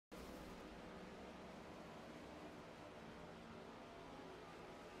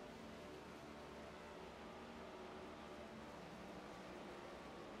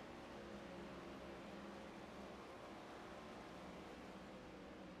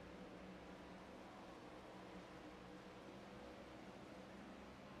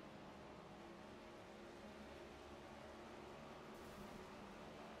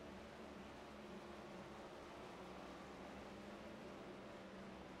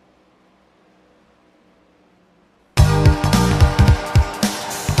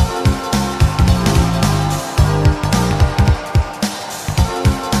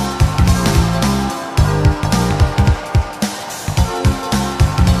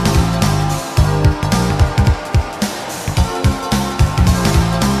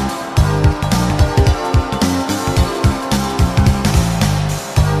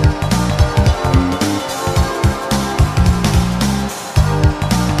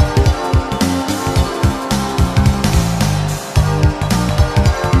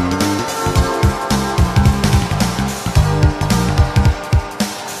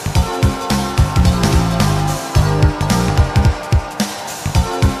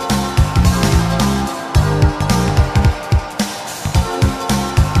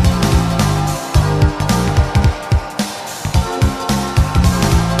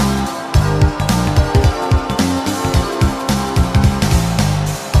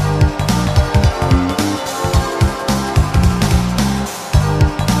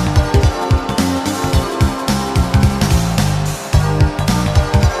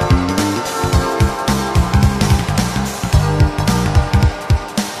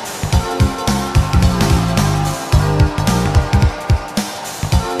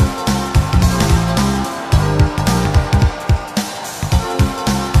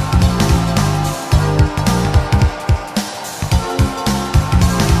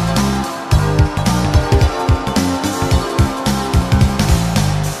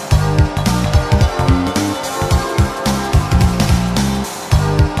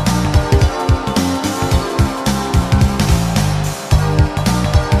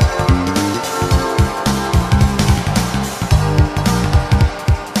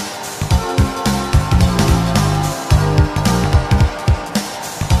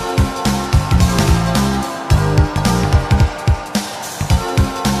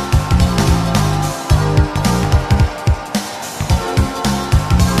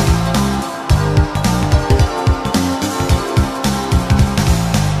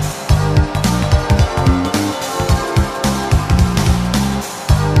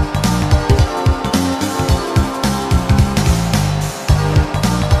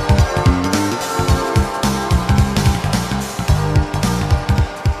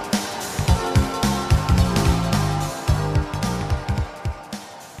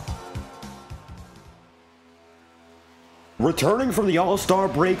Returning from the All-Star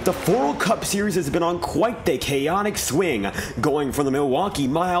break, the FORL Cup Series has been on quite the chaotic swing. Going from the Milwaukee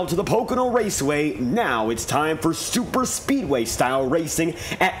Mile to the Pocono Raceway, now it's time for SuperSpeedway style racing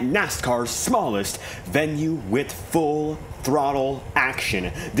at NASCAR's smallest venue with full throttle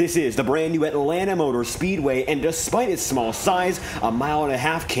action. This is the brand new Atlanta Motor Speedway, and despite its small size, a mile and a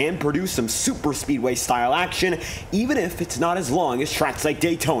half can produce some super speedway style action, even if it's not as long as tracks like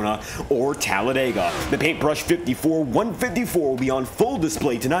Daytona or Talladega. The Paintbrush 54-154 will be on full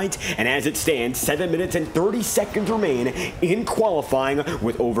display tonight, and as it stands, 7 minutes and 30 seconds remain in qualifying,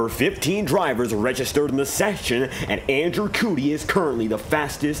 with over 15 drivers registered in the session, and Andrew Cootie is currently the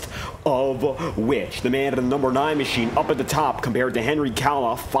fastest of which. The man in the number 9 machine up at the top compared to Henry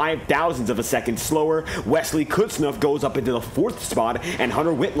Caloff, 0.005 of a second slower. Wesley Kutznoff goes up into the 4th spot, and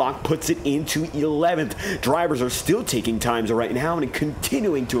Hunter Whitlock puts it into 11th. Drivers are still taking times right now and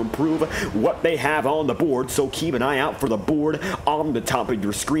continuing to improve what they have on the board, so keep an eye out for the board on the top of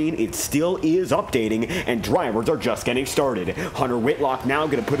your screen. It still is updating, and drivers are just getting started. Hunter Whitlock now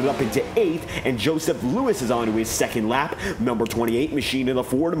going to put it up into 8th, and Joseph Lewis is on to his second lap. Number 28 machine in the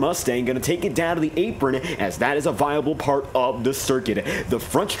Ford Mustang going to take it down to the apron, as that is a viable part of the circuit. The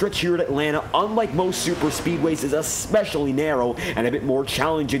front stretch here at Atlanta, unlike most super speedways, is especially narrow and a bit more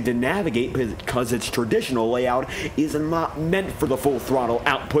challenging to navigate because its traditional layout is not meant for the full throttle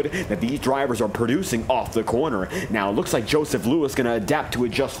output that these drivers are producing off the corner. Now it looks like Joseph Lewis going to adapt to it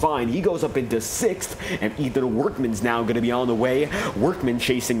just fine. He goes up into 6th, and Ethan Workman's now going to be on the way. Workman,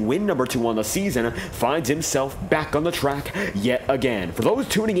 chasing win number 2 on the season, finds himself back on the track yet again. For those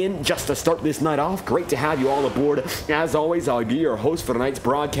tuning in just to start this night off, great to have you all aboard. As always, I'll be your host for tonight's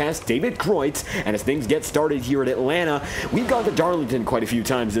broadcast, David Kreutz, and as things get started here at Atlanta, we've gone to Darlington quite a few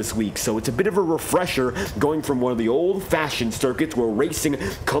times this week, so it's a bit of a refresher going from one of the old-fashioned circuits where racing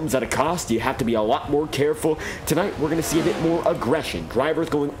comes at a cost. You have to be a lot more careful. Tonight, we're going to see a bit more aggression, drivers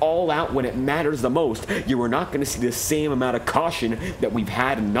going all out when it matters the most. You are not going to see the same amount of caution that we've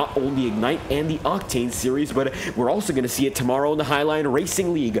had in not only Ignite and the Octane series, but we're also going to see it tomorrow in the Highline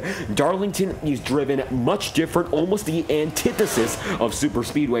Racing League. Darlington is driven much different, almost the antithesis of super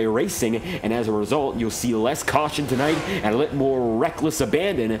speedway racing, and as a result, you'll see less caution tonight and a little more reckless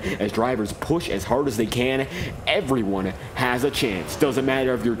abandon as drivers push as hard as they can. Everyone has a chance. Doesn't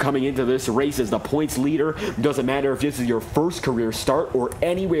matter if you're coming into this race as the points leader, doesn't matter if this is your first career start or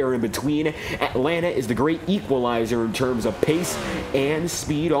anywhere in between. Atlanta is the great equalizer in terms of pace and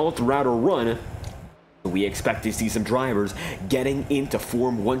speed all throughout a run. We expect to see some drivers getting into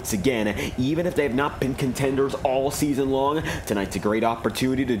form once again, even if they have not been contenders all season long. Tonight's a great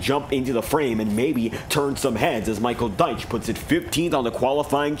opportunity to jump into the frame and maybe turn some heads, as Michael Deitch puts it 15th on the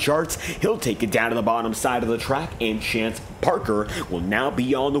qualifying charts. He'll take it down to the bottom side of the track, and Chance Parker will now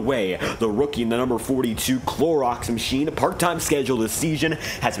be on the way. The rookie in the number 42 Clorox machine, part-time schedule this season,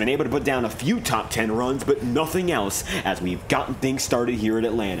 has been able to put down a few top 10 runs, but nothing else as we've gotten things started here at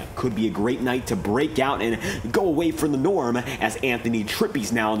Atlanta. Could be a great night to break out and go away from the norm, as Anthony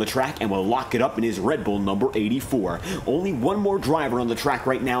Trippi's now on the track and will lock it up in his Red Bull number 84. Only one more driver on the track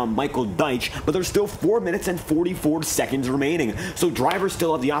right now, Michael Deitch, but there's still 4 minutes and 44 seconds remaining, so drivers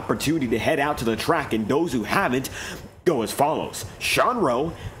still have the opportunity to head out to the track, and those who haven't go as follows: Sean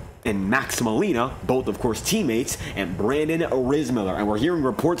Rowe and Max Molina, both of course teammates, and Brandon Rismiller. And we're hearing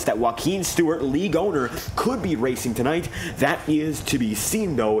reports that Joaquin Stewart, league owner, could be racing tonight. That is to be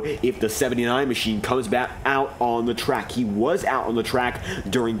seen, though, if the 79 machine comes back out on the track. He was out on the track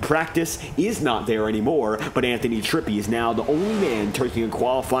during practice, is not there anymore, but Anthony Trippi is now the only man taking a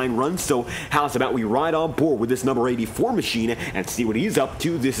qualifying run. So how's about we ride on board with this number 84 machine and see what he's up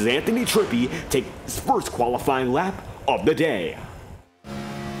to? This is Anthony Trippi, take his first qualifying lap of the day.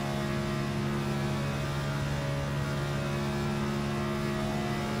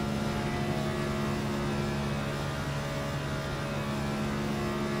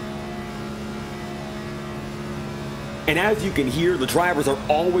 And as you can hear, the drivers are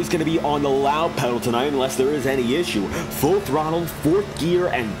always going to be on the loud pedal tonight unless there is any issue. Full throttle, 4th gear,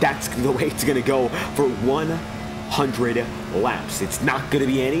 and that's the way it's going to go for 100 laps. It's not going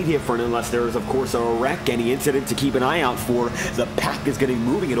to be any different unless there is, of course, a wreck, any incident to keep an eye out for. The pack is going to be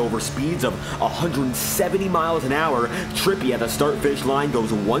moving at over speeds of 170 miles an hour. Trippi at the start-finish line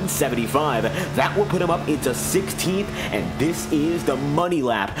goes 175. That will put him up into 16th, and this is the money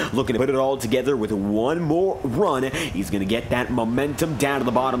lap. Looking to put it all together with one more run. He's going to get that momentum down to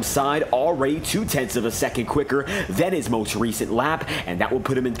the bottom side, already 0.2 of a second quicker than his most recent lap, and that will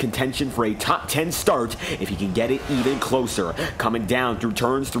put him in contention for a top 10 start if he can get it even closer. closer. Coming down through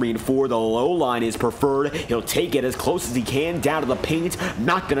turns 3 and 4, the low line is preferred. He'll take it as close as he can down to the paint.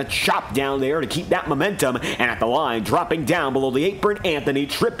 Not going to chop down there to keep that momentum. And at the line, dropping down below the apron, Anthony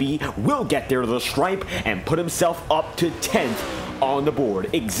Trippi will get there to the stripe and put himself up to 10th on the board,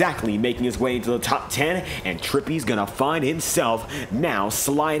 exactly making his way into the top 10, and Trippi's gonna find himself now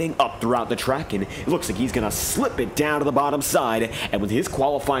sliding up throughout the track, and it looks like he's gonna slip it down to the bottom side. And with his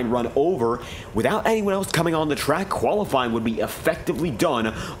qualifying run over, without anyone else coming on the track, qualifying would be effectively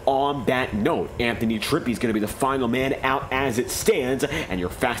done on that note. Anthony Trippi's gonna be the final man out as it stands, and your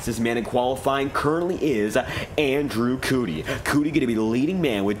fastest man in qualifying currently is Andrew Cootie. Cootie gonna be the leading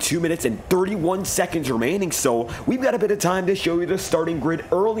man with 2 minutes and 31 seconds remaining, so we've got a bit of time to show you the starting grid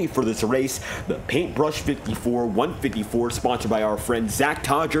early for this race. The Paintbrush 54 154, sponsored by our friend Zach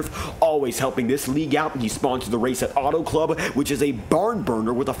Todriff, always helping this league out. He sponsored the race at Auto Club, which is a barn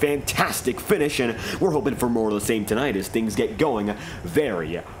burner with a fantastic finish, and we're hoping for more of the same tonight as things get going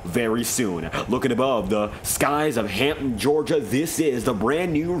very, very soon. Looking above the skies of Hampton, Georgia, this is the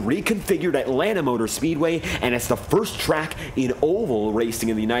brand new reconfigured Atlanta Motor Speedway, and it's the first track in oval racing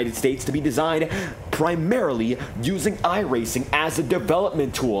in the United States to be designed primarily using iRacing as a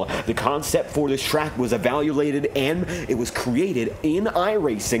development tool. The concept for this track was evaluated and it was created in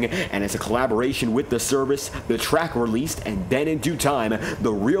iRacing, and as a collaboration with the service, the track released, and then in due time,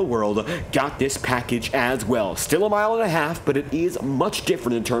 the real world got this package as well. Still a mile and a half, but it is much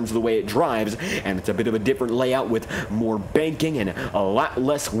different in terms of the way it drives, and it's a bit of a different layout with more banking and a lot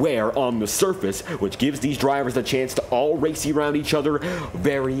less wear on the surface, which gives these drivers a chance to all race around each other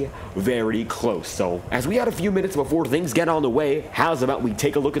very, very close. So as we had a few minutes before things get on the way, how's about we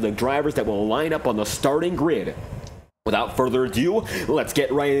take a look at the drivers that will line up on the starting grid? Without further ado, let's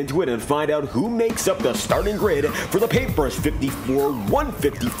get right into it and find out who makes up the starting grid for the Paintbrush 54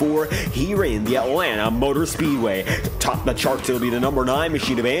 154 here in the Atlanta Motor Speedway. To top the charts, it'll be the number 9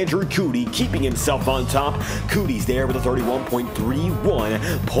 machine of Andrew Cootie, keeping himself on top. Cootie's there with a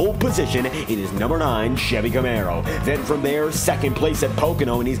 31.31 pole position. It is number 9 Chevy Camaro. Then from there, second place at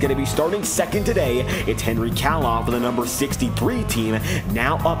Pocono, and he's going to be starting second today. It's Henry Kaloff with the number 63 team,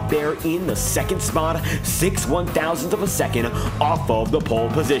 now up there in the second spot, 6/1000 of a second off of the pole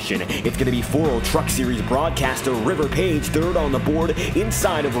position. It's going to be FORL Truck Series broadcaster River Page third on the board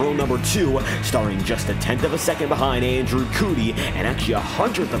inside of row number 2, starting just a 10th of a second behind Andrew Cootie, and actually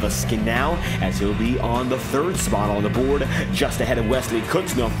 100th of a second now as he'll be on the third spot on the board, just ahead of Wesley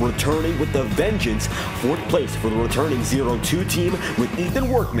Kutznoff, returning with the vengeance. Fourth place for the returning 02 team, with Ethan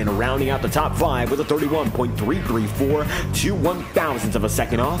Workman rounding out the top 5 with a 31.334, 2/1000ths of a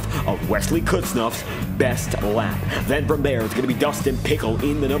second off of Wesley Kutznoff's best lap. Then from there, it's going to be Dustin Pickle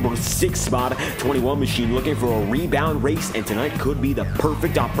in the number 6 spot. 21 machine looking for a rebound race, and tonight could be the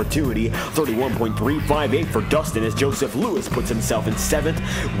perfect opportunity. 31.358 for Dustin as Joseph Lewis puts himself in 7th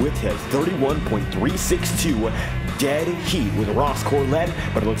with his 31.362. Dead heat with Ross Corlett,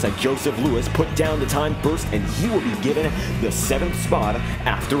 but it looks like Joseph Lewis put down the time first, and he will be given the 7th spot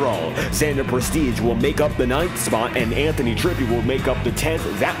after all. Xander Prestige will make up the 9th spot, and Anthony Trippi will make up the 10th.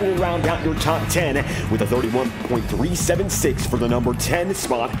 That will round out your top 10 with a 31.376 for the number 10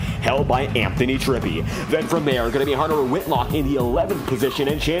 spot held by Anthony Trippi. Then from there, going to be Hunter Whitlock in the 11th position,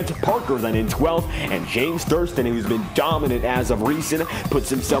 and Chance Parker then in 12th, and James Thurston, who's been dominant as of recent, puts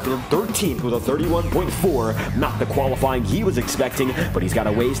himself in 13th with a 31.4. Not the qualifying he was expecting, but he's got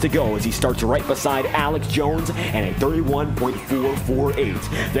a ways to go as he starts right beside Alex Jones and a 31.448.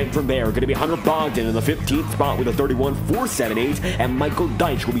 Then from there, going to be Hunter Bogdan in the 15th spot with a 31.478, and Michael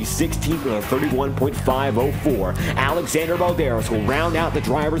Deitch will be 16th with a 31.504. Alexander Balderas will round out the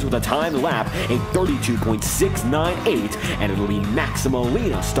drivers with a timed lap, a 32.698, and it'll be Max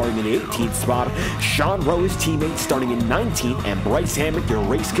Molina starting in the 18th spot, Sean Rowe's teammate starting in 19th, and Bryce Hammock, your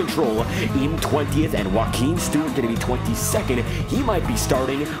race control, in 20th, and Joaquin Stewart going to be 22nd. He might be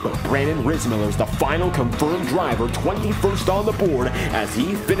starting, but Brandon Rismiller's the final confirmed driver, 21st on the board as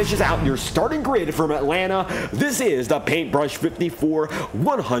he finishes out your starting grid from Atlanta. This is the Paintbrush 54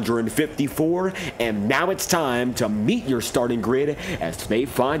 154, and now it's time to meet your starting grid as they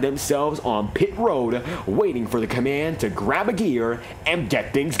find themselves on pit road, waiting for the command to grab a gear and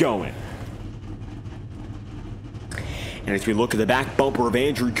get things going. And as we look at the back bumper of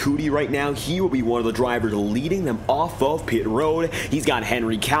Andrew Cootie right now, he will be one of the drivers leading them off of pit road. He's got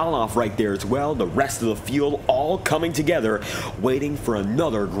Henry Kaloff right there as well. The rest of the field all coming together, waiting for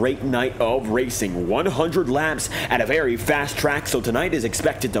another great night of racing. 100 laps at a very fast track, so tonight is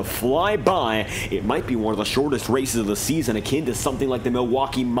expected to fly by. It might be one of the shortest races of the season, akin to something like the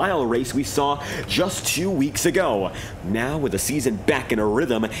Milwaukee Mile race we saw just 2 weeks ago. Now, with the season back in a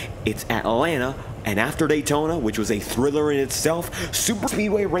rhythm, it's Atlanta And after Daytona, which was a thriller in itself,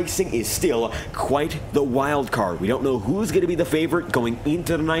 SuperSpeedway Racing is still quite the wild card. We don't know who's going to be the favorite going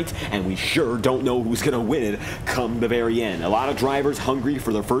into the night, and we sure don't know who's going to win it come the very end. A lot of drivers hungry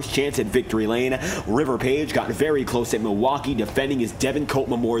for their first chance at victory lane. River Page got very close at Milwaukee, defending his Devin Colt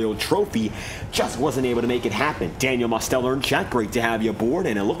Memorial Trophy. Just wasn't able to make it happen. Daniel Mosteller in chat, great to have you aboard,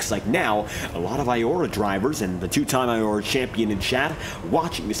 and it looks like now a lot of IORA drivers and the two-time IORA champion in chat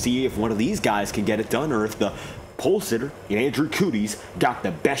watching to see if one of these guys can get it done, or if the pole sitter in Andrew Coody's got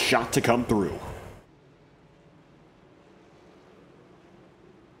the best shot to come through.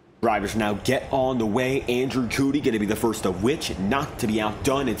 Drivers now get on the way. Andrew Coody going to be the first of which, not to be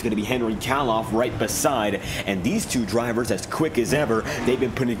outdone. It's going to be Henry Kaloff right beside. And these two drivers, as quick as ever, they've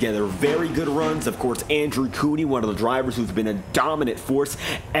been putting together very good runs. Of course, Andrew Coody, one of the drivers who's been a dominant force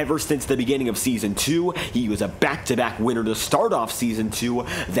ever since the beginning of Season 2. He was a back-to-back winner to start off Season 2,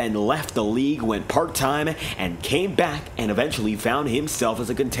 then left the league, went part-time, and came back and eventually found himself as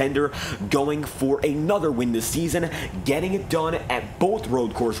a contender going for another win this season, getting it done at both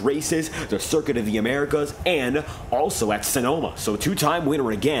road course races, the Circuit of the Americas, and also at Sonoma. So two-time winner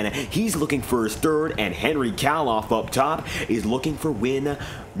again. He's looking for his third, and Henry Kaloff up top is looking for win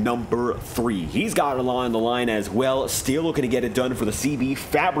number 3. He's got it on the line as well, still looking to get it done for the CB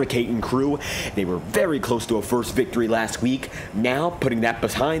Fabricating crew. They were very close to a first victory last week, now putting that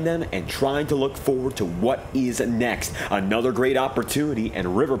behind them and trying to look forward to what is next. Another great opportunity,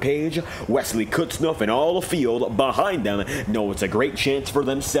 and River Page, Wesley Kutznoff, and all the field behind them know it's a great chance for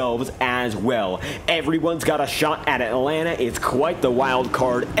themselves as well. Everyone's got a shot at Atlanta. It's quite the wild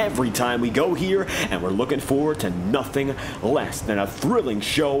card every time we go here, and we're looking forward to nothing less than a thrilling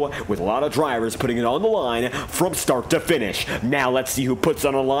show with a lot of drivers putting it on the line from start to finish. Now let's see who puts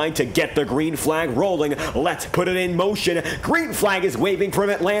on a line to get the green flag rolling. Let's put it in motion. Green flag is waving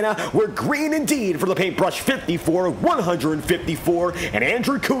from Atlanta. We're green indeed for the Paintbrush 54 154, and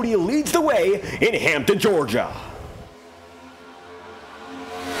Andrew Coody leads the way in Hampton, Georgia.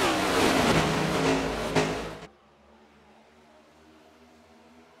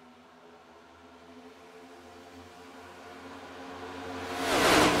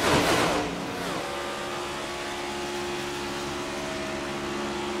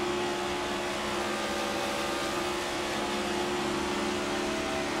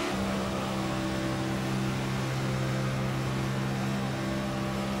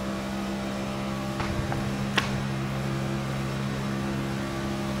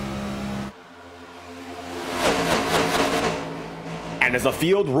 And as the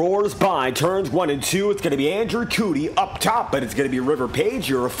field roars by turns 1 and 2, it's going to be Andrew Coody up top, but it's going to be River Page,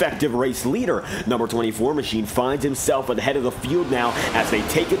 your effective race leader. Number 24 machine finds himself at the head of the field now as they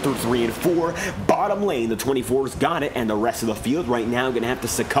take it through 3 and 4. Bottom lane, the 24's got it, and the rest of the field right now going to have to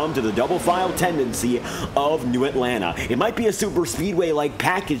succumb to the double file tendency of New Atlanta. It might be a super speedway-like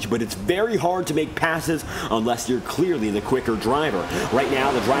package, but it's very hard to make passes unless you're clearly the quicker driver. Right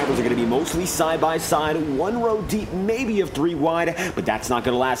now, the drivers are going to be mostly side-by-side, 1 row deep, maybe of 3 wide, but that's not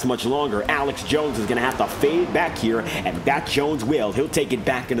going to last much longer. Alex Jones is going to have to fade back here, and that Jones will. He'll take it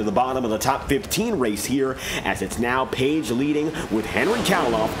back into the bottom of the top 15 race here, as it's now Page leading with Henry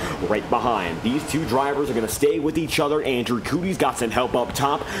Kaloff right behind. These two drivers are going to stay with each other. Andrew Coody's got some help up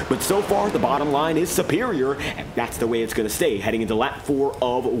top, but so far the bottom line is superior, and that's the way it's going to stay heading into lap 4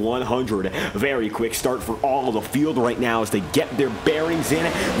 of 100. Very quick start for all of the field right now as they get their bearings in.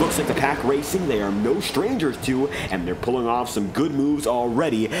 Looks like the pack racing they are no strangers to, and they're pulling off some good moves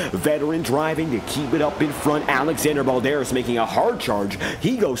already. Veteran driving to keep it up in front. Alexander Balderas making a hard charge.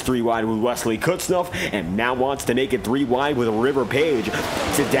 He goes 3 wide with Wesley Kutznoff and now wants to make it 3 wide with River Page.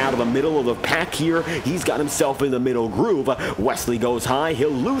 Sit down to the middle of the pack here. He's got himself in the middle groove. Wesley goes high. He'll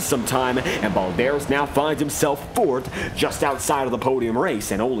lose some time, and Balderas now finds himself 4th just outside of the podium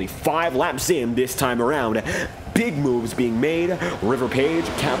race, and only 5 laps in this time around. Big moves being made. River Page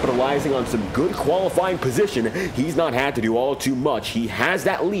capitalizing on some good qualifying position. He's not had to do all too much. He has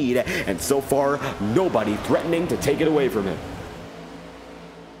that lead, and so far, nobody threatening to take it away from him.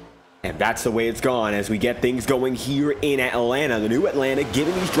 And that's the way it's gone as we get things going here in Atlanta. The new Atlanta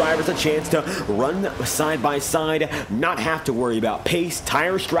giving these drivers a chance to run side by side, not have to worry about pace,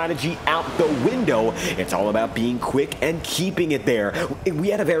 tire strategy out the window. It's all about being quick and keeping it there. We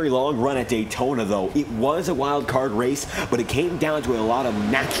had a very long run at Daytona though. It was a wild card race, but it came down to a lot of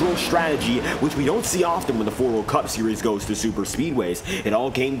natural strategy, which we don't see often when the FORL Cup Series goes to super speedways. It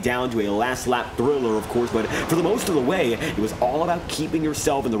all came down to a last lap thriller, of course, but for the most of the way, it was all about keeping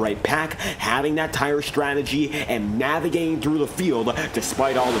yourself in the right path pack, having that tire strategy, and navigating through the field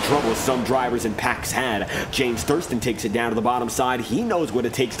despite all the trouble some drivers and packs had. James Thurston takes it down to the bottom side. He knows what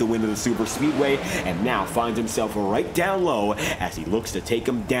it takes to win in the Super Speedway, and now finds himself right down low as he looks to take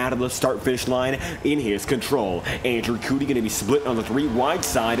him down to the start-finish line in his control. Andrew Cootie going to be split on the 3 wide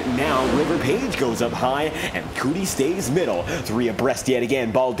side. Now River Page goes up high, and Cootie stays middle. 3 abreast yet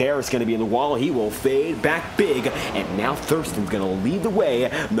again. Balderas going to be in the wall. He will fade back big, and now Thurston's going to lead the way.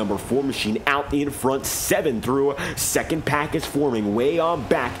 Number 4 machine out in front, 7 through. Second pack is forming way on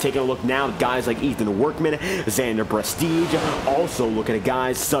back. Taking a look now at guys like Ethan Workman, Xander Prestige. Also looking at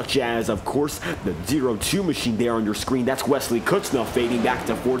guys such as, of course, the 0-2 machine there on your screen. That's Wesley Kutznow fading back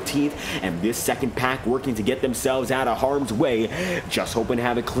to 14th, and this second pack working to get themselves out of harm's way. Just hoping to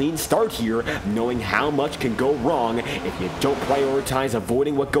have a clean start here, knowing how much can go wrong. If you don't prioritize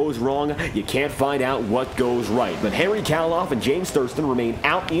avoiding what goes wrong, you can't find out what goes right. But Henry Kaloff and James Thurston remain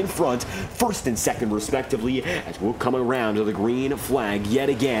out in front, first and second respectively, as we'll come around to the green flag yet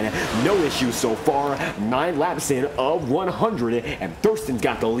again. No issues so far, 9 laps in of 100, and Thurston's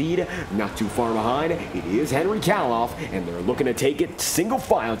got the lead. Not too far behind, it is Henry Kaloff, and they're looking to take it single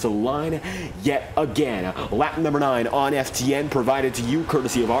file to the line yet again. Lap number 9 on FTN, provided to you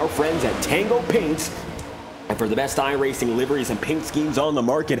courtesy of our friends at Tango Paints. And for the best iRacing liveries and paint schemes on the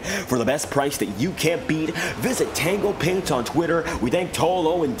market for the best price that you can't beat, visit Tango Paints on Twitter. We thank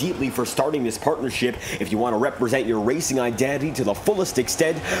Tolo and Deeply for starting this partnership. If you want to represent your racing identity to the fullest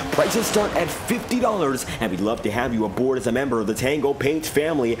extent, prices start at $50, and we'd love to have you aboard as a member of the Tango Paints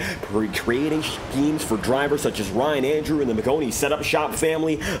family, creating schemes for drivers such as Ryan Andrew and the McConey Setup Shop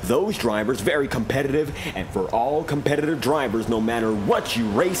family. Those drivers, very competitive, and for all competitive drivers, no matter what you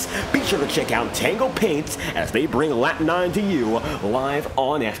race, be sure to check out Tango Paints as they bring lap 9 to you live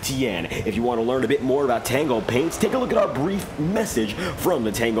on FTN. If you want to learn a bit more about Tango Paints, take a look at our brief message from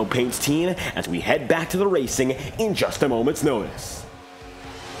the Tango Paints team as we head back to the racing in just a moment's notice.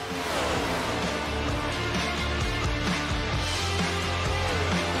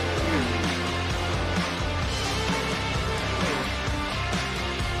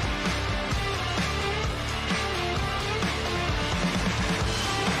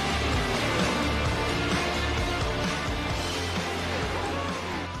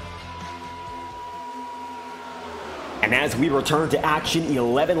 And as we return to action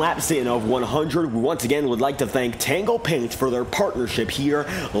 11 laps in of 100, we once again would like to thank Tango Paints for their partnership here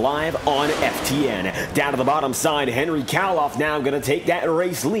live on FTN. Down to the bottom side, Henry Kaloff now going to take that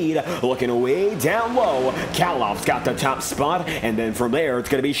race lead, looking way down low. Kaloff's got the top spot, and then from there it's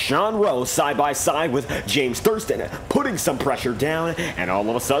going to be Sean Rowe side by side with James Thurston, putting some pressure down, and all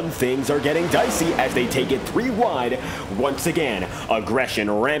of a sudden things are getting dicey as they take it 3 wide. Once again, aggression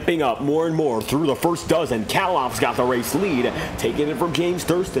ramping up more and more through the first dozen. Kaloff's got the race lead, taking it from James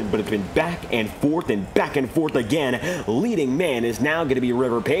Thurston, but it's been back and forth again. Leading man is now going to be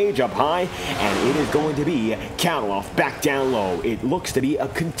River Page up high, and it is going to be Kaloff back down low. It looks to be a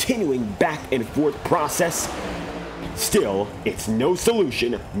continuing back and forth process. Still, it's no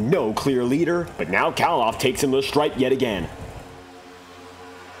solution, no clear leader, but now Kaloff takes him to the stripe yet again.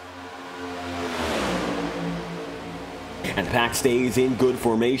 And the pack stays in good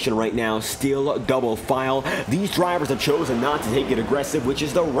formation right now, still double file. These drivers have chosen not to take it aggressive, which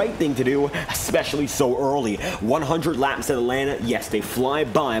is the right thing to do, especially so early. 100 laps at Atlanta, yes, they fly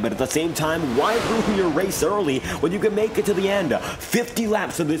by, but at the same time, why ruin your race early when you can make it to the end? 50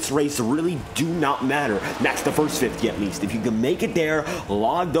 laps of this race really do not matter. That's the first 50 at least. If you can make it there,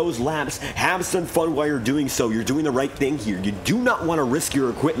 log those laps, have some fun while you're doing so. You're doing the right thing here. You do not want to risk your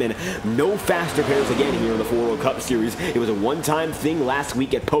equipment. No fast repairs again here in the FORL Cup Series. It was a one-time thing last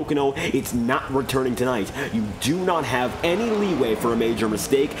week at Pocono. It's not returning tonight. You do not have any leeway for a major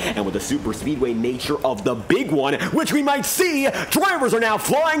mistake, and with the super speedway nature of the big one, which we might see, drivers are now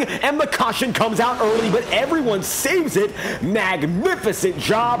flying, and the caution comes out early, but everyone saves it. Magnificent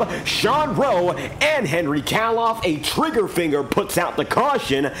job, Sean Rowe and Henry Kaloff. A trigger finger puts out the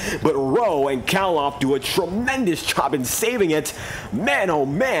caution, but Rowe and Kaloff do a tremendous job in saving it. Man, oh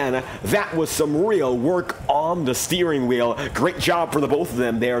man, that was some real work on the steering wheel. Great job for the both of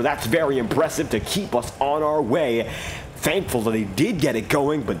them there. That's very impressive to keep us on our way. Thankful that they did get it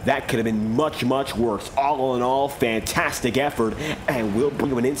going, but that could have been much, much worse. All in all, fantastic effort, and we'll bring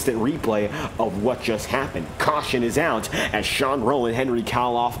you an instant replay of what just happened. Caution is out as Sean Rowe and Henry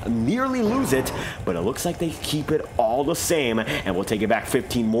Kaloff nearly lose it, but it looks like they keep it all the same, and we'll take it back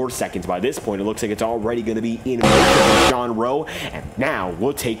 15 more seconds. By this point, it looks like it's already going to be in motion for Sean Rowe, and now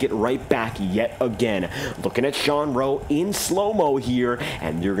we'll take it right back yet again. Looking at Sean Rowe in slow-mo here,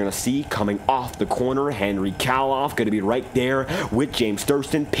 and you're going to see coming off the corner, Henry Kaloff going to be right there with James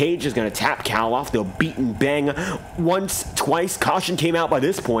Thurston. Page is going to tap Cal off. They'll beat and bang once, twice. Caution came out by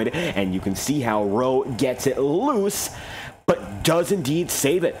this point, and you can see how Rowe gets it loose, but does indeed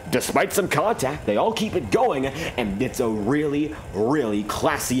save it. Despite some contact, they all keep it going, and it's a really, really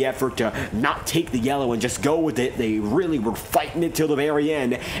classy effort to not take the yellow and just go with it. They really were fighting it till the very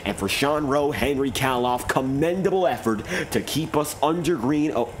end, and for Sean Rowe, Henry Kaloff, commendable effort to keep us under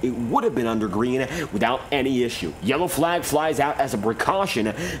green. Oh, it would have been under green without any issue. Yellow flag flies out as a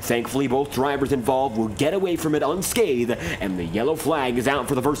precaution. Thankfully, both drivers involved will get away from it unscathed, and the yellow flag is out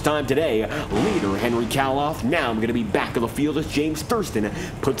for the first time today. Leader Henry Kaloff now going to be back on the field as James Thurston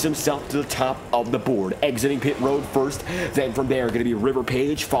puts himself to the top of the board. Exiting pit road first, then from there going to be River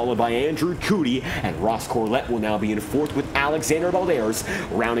Page, followed by Andrew Cootie, and Ross Corlett will now be in fourth with Alexander Balderas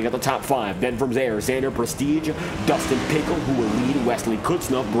rounding out the top five. Then from there, Xander Prestige, Dustin Pickle, who will lead Wesley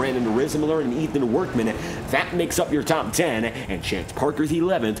Kutznoff, Brandon Rismiller, and Ethan Workman. That makes up your top 10, and Chance Parker's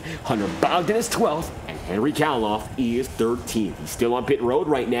 11th, Hunter Bogdan is 12th, and Henry Kaloff is 13th. He's still on pit road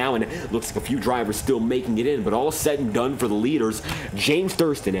right now, and it looks like a few drivers still making it in, but all said and done for the leaders, James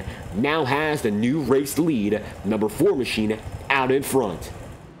Thurston now has the new race lead, number 4 machine, out in front.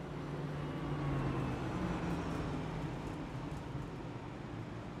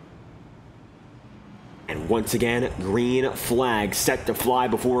 And once again, green flag set to fly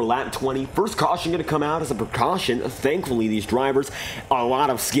before lap 20. First caution going to come out as a precaution. Thankfully, these drivers, a lot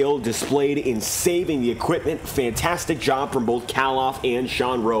of skill displayed in saving the equipment. Fantastic job from both Kaloff and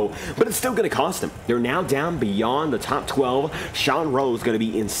Sean Rowe, but it's still going to cost them. They're now down beyond the top 12. Sean Rowe is going to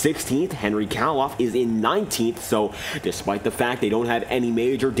be in 16th. Henry Kaloff is in 19th. So despite the fact they don't have any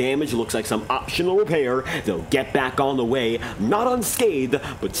major damage, looks like some optional repair, they'll get back on the way, not unscathed,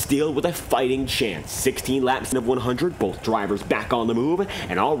 but still with a fighting chance. 16 laps of 100, both drivers back on the move,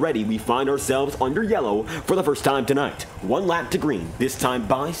 and already we find ourselves under yellow for the first time tonight. 1 lap to green, this time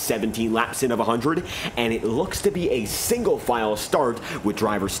by 17 laps in of 100, and it looks to be a single file start with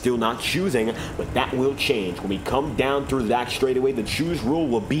drivers still not choosing, but that will change. When we come down through that straightaway, the choose rule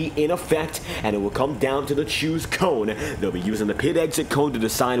will be in effect, and it will come down to the choose cone. They'll be using the pit exit cone to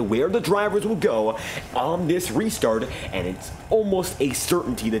decide where the drivers will go on this restart, and it's almost a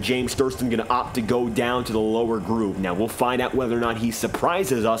certainty that James Thurston going to opt to go down to the lower groove. Now we'll find out whether or not he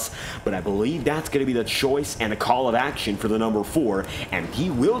surprises us, but I believe that's going to be the choice and a call of action for the number 4, and he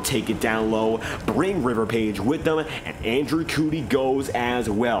will take it down low, bring River Page with them, and Andrew Cootie goes as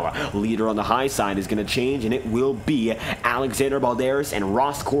well. Leader on the high side is going to change, and it will be Alexander Balderas and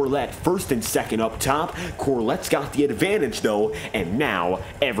Ross Corlett first and second up top. Corlett's got the advantage though, and now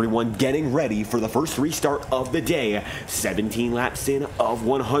everyone getting ready for the first restart of the day. 17 laps in of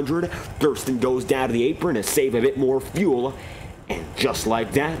 100. Thurston goes down to the apron to save a bit more fuel, and just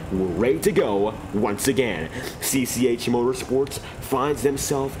like that, we're ready to go once again. CCH Motorsports finds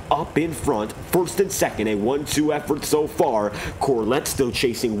themselves up in front, first and second, a 1-2 effort so far. Corlett still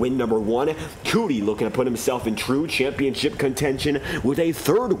chasing win number 1. Cootie looking to put himself in true championship contention with a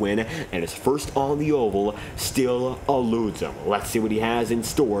 3rd win, and his first on the oval still eludes him. Let's see what he has in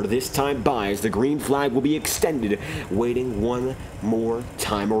store this time by as the green flag will be extended, waiting one more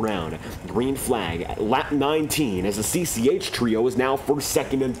time around. Green flag at lap 19 as the CCH trio is now first,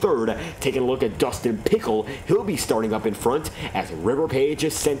 second, and third. Taking a look at Dustin Pickle, he'll be starting up in front as River Page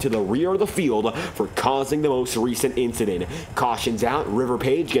is sent to the rear of the field for causing the most recent incident. Cautions out, River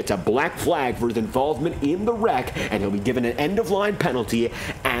Page gets a black flag for his involvement in the wreck, and he'll be given an end-of-line penalty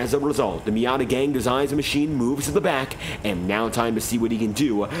as a result. The Miata gang designs a machine, moves to the back, and now time to see what he can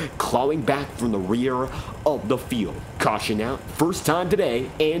do, clawing back from the rear of the field. Caution out, first time today,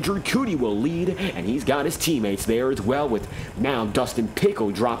 Andrew Cootie will lead, and he's got his teammates there as well, with now Dustin Pickle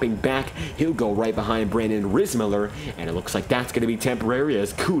dropping back. He'll go right behind Brandon Rismiller, and it looks like that's going to be temporary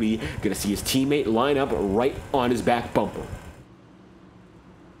as Cootie going to see his teammate line up right on his back bumper.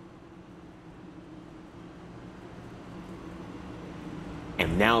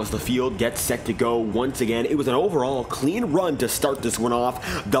 And now as the field gets set to go once again, it was an overall clean run to start this one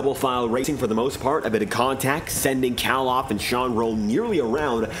off. Double file racing for the most part, a bit of contact, sending Kaloff and Sean Rowe nearly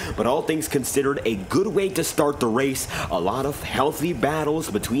around, but all things considered, a good way to start the race. A lot of healthy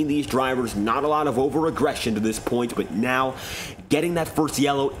battles between these drivers, not a lot of over-aggression to this point, but now getting that first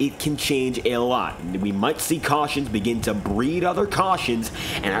yellow, it can change a lot. We might see cautions begin to breed other cautions,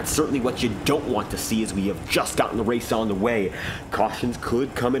 and that's certainly what you don't want to see as we have just gotten the race on the way. Cautions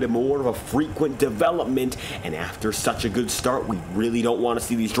could come into more of a frequent development, and after such a good start, we really don't want to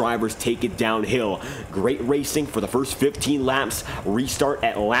see these drivers take it downhill. Great racing for the first 15 laps. Restart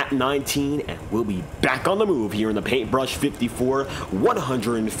at lap 19, and we'll be back on the move here in the Paintbrush 54,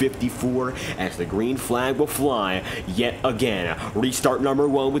 154, as the green flag will fly yet again. Restart number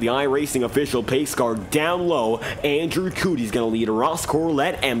 1 with the iRacing official pace car down low. Andrew Coody's going to lead Ross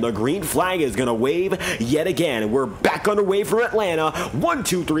Corlett, and the green flag is going to wave yet again. We're back underway for Atlanta. 1,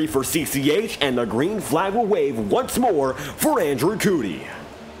 2, 3 for CCH, and the green flag will wave once more for Andrew Coody.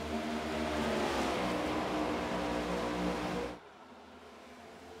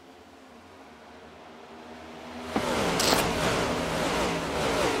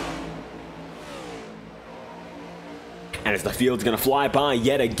 And as the field's going to fly by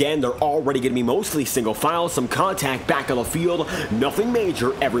yet again, they're already going to be mostly single file. Some contact back on the field. Nothing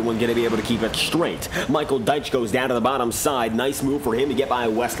major. Everyone going to be able to keep it straight. Michael Deitch goes down to the bottom side. Nice move for him to get by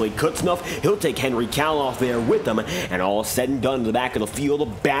Wesley Kutznoff. He'll take Henry Kaloff there with him. And all said and done to the back of the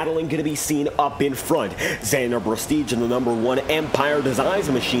field, battling going to be seen up in front. Xander Prestige in the number 1 Empire Designs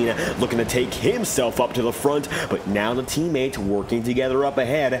machine looking to take himself up to the front. But now the teammates working together up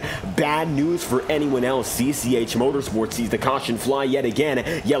ahead. Bad news for anyone else. CCH Motorsports sees the caution fly yet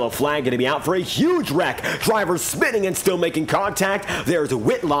again. Yellow flag going to be out for a huge wreck. Driver spinning and still making contact. There's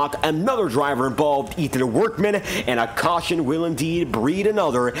Whitlock, another driver involved, Ethan Workman, and a caution will indeed breed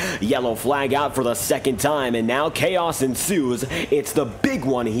another. Yellow flag out for the second time, and now chaos ensues. It's the big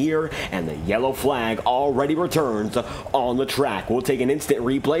one here, and the yellow flag already returns on the track. We'll take an instant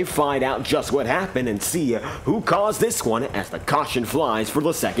replay, find out just what happened, and see who caused this one as the caution flies for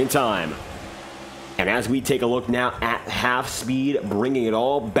the second time. And as we take a look now at half speed, bringing it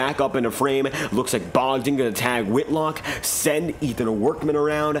all back up into frame, looks like Bogdan going to tag Whitlock, send Ethan Workman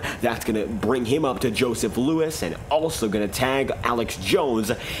around. That's going to bring him up to Joseph Lewis, and also going to tag Alex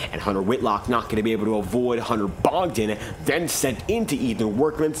Jones. And Hunter Whitlock not going to be able to avoid Hunter Bogdan, then sent into Ethan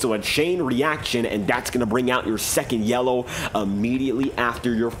Workman. So a chain reaction, and that's going to bring out your second yellow immediately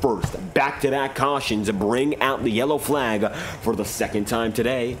after your first. Back-to-back cautions bring out the yellow flag for the second time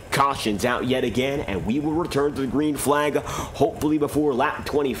today. Cautions out yet again, and we will return to the green flag hopefully before lap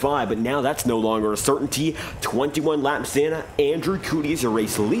 25, but now that's no longer a certainty. 21 laps in, Andrew Coody is your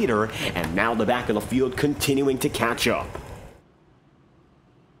race leader, and now the back of the field continuing to catch up.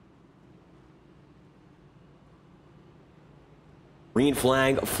 Green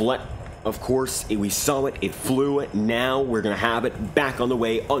flag, of course, we saw it, it flew. Now we're going to have it back on the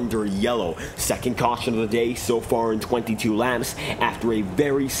way under yellow. Second caution of the day so far in 22 laps after a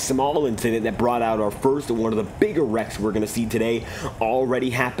very small incident that brought out our first, one of the bigger wrecks we're going to see today already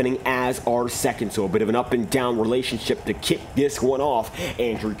happening as our second. So a bit of an up and down relationship to kick this one off.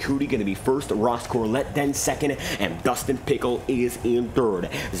 Andrew Coody going to be first, Ross Corlett then second, and Dustin Pickle is in third.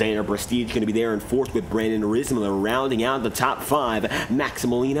 Xander Prestige going to be there in fourth with Brandon Rismiller rounding out the top 5. Max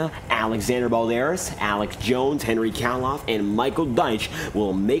Molina, Alexander Balderas, Alex Jones, Henry Kaloff, and Michael Deitch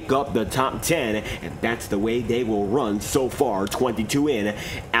will make up the top 10, and that's the way they will run so far, 22 in,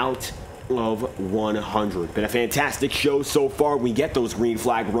 out of 100. Been a fantastic show so far. We get those green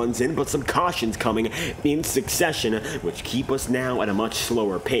flag runs in, but some cautions coming in succession, which keep us now at a much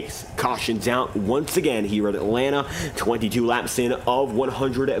slower pace. Cautions out once again here at Atlanta. 22 laps in of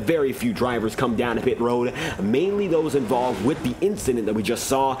 100. Very few drivers come down to pit road, mainly those involved with the incident that we just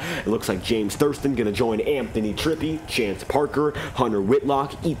saw. It looks like James Thurston going to join Anthony Trippi, Chance Parker, Hunter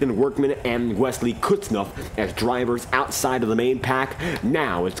Whitlock, Ethan Workman, and Wesley Kutznoff as drivers outside of the main pack.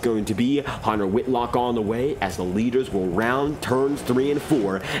 Now it's going to be Hunter Whitlock on the way as the leaders will round turns 3 and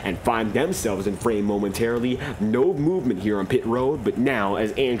 4 and find themselves in frame momentarily. No movement here on pit road, but now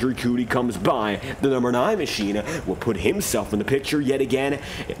as Andrew Coody comes by, the number 9 machine will put himself in the picture yet again.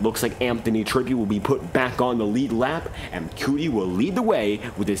 It looks like Anthony Trippi will be put back on the lead lap, and Coody will lead the way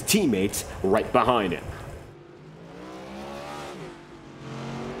with his teammates right behind him.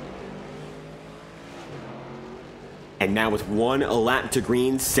 And now with 1 lap to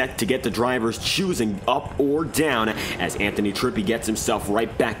green, set to get the drivers choosing up or down as Anthony Trippi gets himself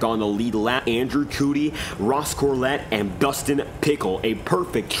right back on the lead lap. Andrew Coody, Ross Corlett, and Dustin Pickle, a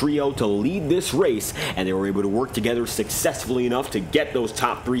perfect trio to lead this race, and they were able to work together successfully enough to get those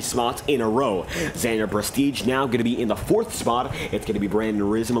top 3 spots in a row. Xander Prestige now going to be in the 4th spot. It's going to be Brandon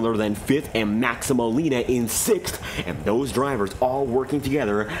Rismiller then 5th, and Max Molina in 6th, and those drivers all working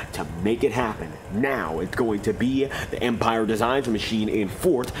together to make it happen. Now it's going to be The Empire Designs machine in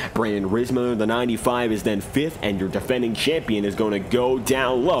 4th. Brandon Rismiller, the 95, is then 5th, and your defending champion is going to go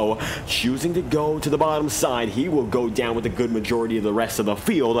down low, choosing to go to the bottom side. He will go down with a good majority of the rest of the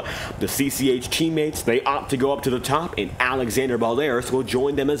field. The CCH teammates, they opt to go up to the top, and Alexander Balderas will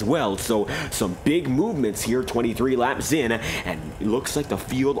join them as well. So some big movements here, 23 laps in, and it looks like the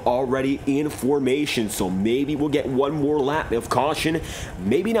field already in formation. So maybe we'll get one more lap of caution,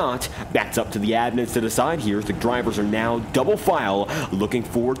 maybe not. That's up to the admins to decide here. The drivers are now double file, looking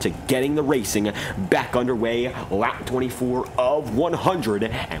forward to getting the racing back underway. Lap 24 of 100,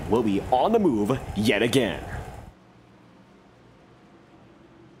 and we'll be on the move yet again.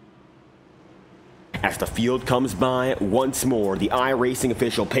 As the field comes by once more, the iRacing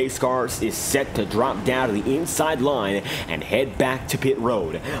official pace car is set to drop down to the inside line and head back to pit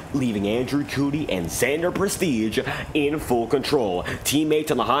road, leaving Andrew Cootie and Xander Prestige in full control.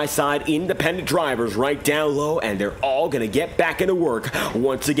 Teammates on the high side, independent drivers right down low, and they're all going to get back into work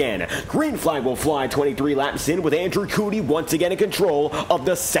once again. Green flag will fly 23 laps in with Andrew Cootie once again in control of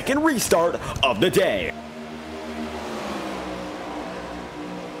the second restart of the day.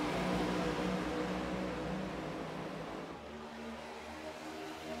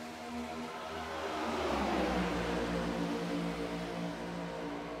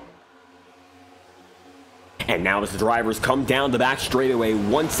 And now as the drivers come down the back straightaway,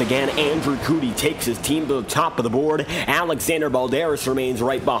 once again, Andrew Cootie takes his team to the top of the board. Alexander Balderas remains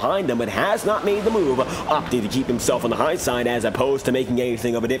right behind him, but has not made the move, opting to keep himself on the high side as opposed to making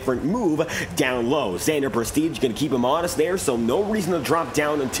anything of a different move down low. Xander Prestige going to keep him honest there, so no reason to drop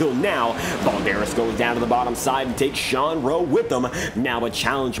down until now. Balderas goes down to the bottom side and takes Sean Rowe with them. Now a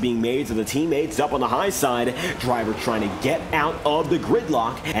challenge being made to the teammates up on the high side. Driver trying to get out of the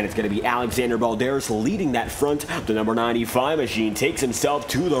gridlock, and it's going to be Alexander Balderas leading that front. The number 95 machine takes himself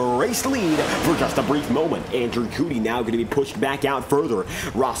to the race lead for just a brief moment. Andrew Cootie now going to be pushed back out further.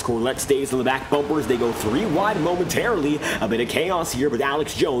 Ross Corlett stays on the back bumpers. They go 3 wide momentarily. A bit of chaos here, but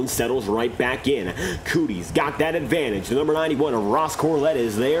Alex Jones settles right back in. Cootie's got that advantage. The number 91 of Ross Corlett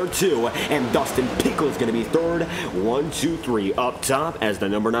is there too, and Dustin Pickle is going to be third. 1, 2, 3 up top as the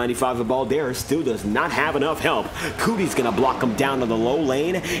number 95 of Balderas still does not have enough help. Cootie's going to block him down to the low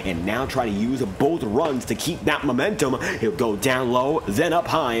lane and now try to use both runs to keep that momentum. He'll go down low, then up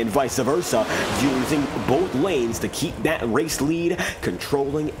high, and vice versa, using both lanes to keep that race lead,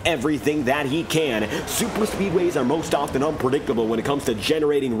 controlling everything that he can. Super speedways are most often unpredictable when it comes to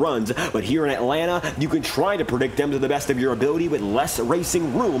generating runs, but here in Atlanta, you can try to predict them to the best of your ability with less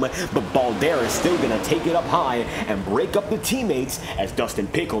racing room, but Balderas is still going to take it up high and break up the teammates as Dustin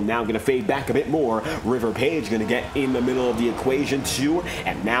Pickle now going to fade back a bit more. River Page going to get in the middle of the equation too,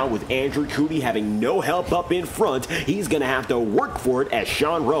 and now with Andrew Cootie having no help up in front, he's going to have to work for it as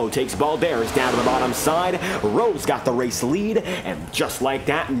Sean Rowe takes Balderas down to the bottom side. Rowe's got the race lead, and just like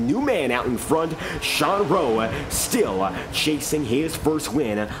that, new man out in front, Sean Rowe still chasing his first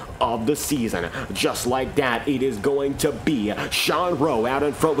win of the season. Just like that, it is going to be Sean Rowe out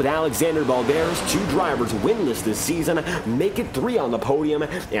in front with Alexander Balderas. 2 drivers winless this season, make it 3 on the podium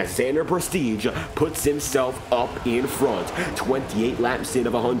as Xander Prestige puts himself up in front. 28 laps in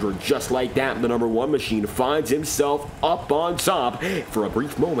of 100. Just like that, the number 1 machine finds himself up on top for a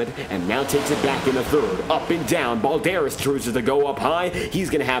brief moment and now takes it back in the third. Up and down, Balderas chooses to go up high. He's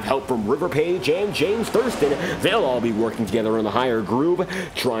going to have help from River Page and James Thurston. They'll all be working together in the higher groove,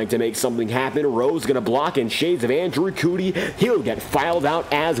 trying to make something happen. Rowe's going to block in shades of Andrew Cootie. He'll get filed out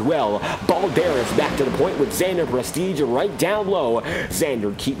as well. Balderas back to the point with Xander Prestige right down low.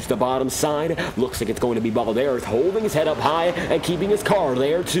 Xander keeps the bottom side. Looks like it's going to be Balderas holding his head up high and keeping his car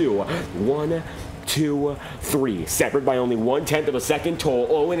there too. 1, 2, 3. Separate by only 1/10 of a second. Toll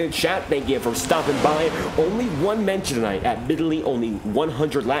Owen in chat, thank you for stopping by. Only one mention tonight. Admittedly, only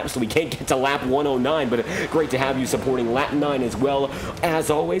 100 laps, so we can't get to lap 109, but great to have you supporting lap 9 as well. As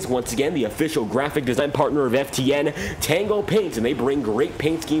always, once again, the official graphic design partner of FTN, Tango Paints, and they bring great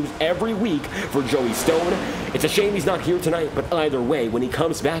paint schemes every week for Joey Stone. It's a shame he's not here tonight, but either way, when he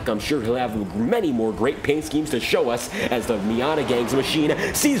comes back, I'm sure he'll have many more great paint schemes to show us as the Miata Gang's machine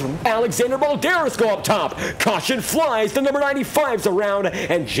sees Alexander Balderas go up top. Caution flies, the number 95's around,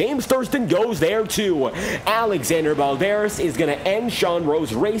 and James Thurston goes there too. Alexander Balderas is going to end Sean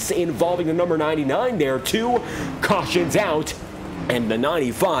Rowe's race involving the number 99 there too. Caution's out, and the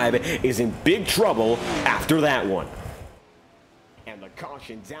 95 is in big trouble after that one. And And the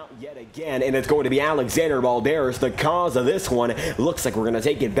caution's out yet again, and it's going to be Alexander Balderas, the cause of this one. Looks like we're going to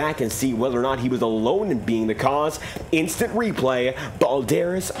take it back and see whether or not he was alone in being the cause. Instant replay,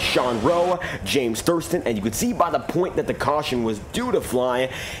 Balderas, Sean Rowe, James Thurston, and you could see by the point that the caution was due to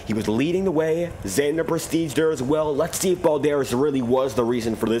fly, he was leading the way. Xander Prestige there as well. Let's see if Balderas really was the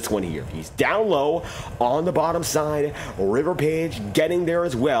reason for this one here. He's down low on the bottom side. River Page getting there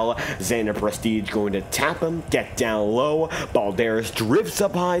as well. Xander Prestige going to tap him, get down low. Balderas drifts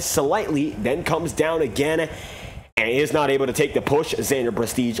up high slightly, then comes down again, and is not able to take the push. Xander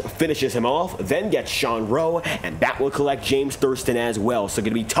Prestige finishes him off, then gets Sean Rowe, and that will collect James Thurston as well. So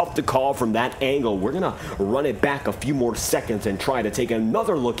going to be tough to call from that angle. We're going to run it back a few more seconds and try to take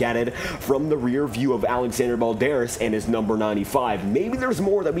another look at it from the rear view of Alexander Balderas and his number 95. Maybe there's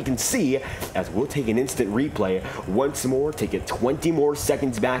more that we can see, as we'll take an instant replay once more, take it 20 more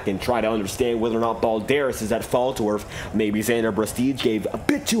seconds back and try to understand whether or not Balderas is at fault or if maybe Xander Prestige gave a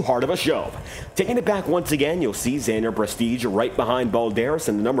bit too hard of a shove. Taking it back once again, you'll see Xander Prestige right behind Balderas,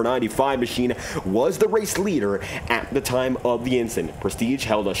 and the number 95 machine was the race leader at the time of the incident. Prestige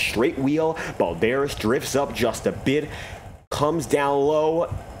held a straight wheel. Balderas drifts up just a bit, comes down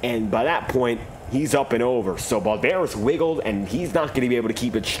low, and by that point, he's up and over. So Balderas wiggled, and he's not going to be able to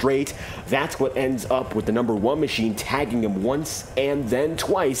keep it straight. That's what ends up with the number 1 machine tagging him once and then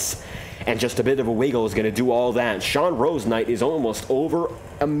twice. And just a bit of a wiggle is going to do all that. Sean Rowe's night is almost over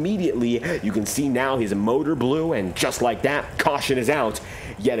immediately. You can see now his motor blew, and just like that, caution is out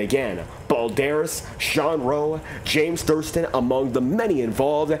yet again. Balderas, Sean Rowe, James Thurston among the many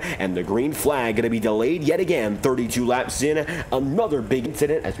involved, and the green flag going to be delayed yet again. 32 laps in, another big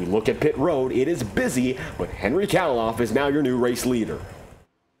incident. As we look at pit road, it is busy, but Henry Kaloff is now your new race leader.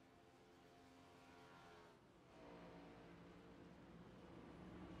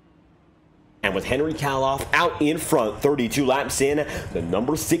 And with Henry Kaloff out in front, 32 laps in, the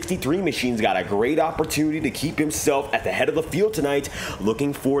number 63 machine's got a great opportunity to keep himself at the head of the field tonight,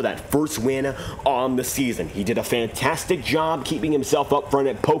 looking for that first win on the season. He did a fantastic job keeping himself up front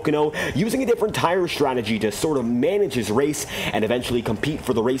at Pocono, using a different tire strategy to sort of manage his race and eventually compete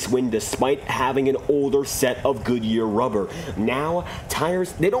for the race win despite having an older set of Goodyear rubber. Now,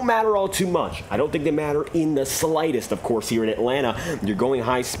 tires, they don't matter all too much. I don't think they matter in the slightest, of course, here in Atlanta. You're going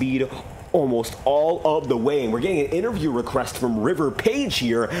high speed almost all of the way, and we're getting an interview request from River Page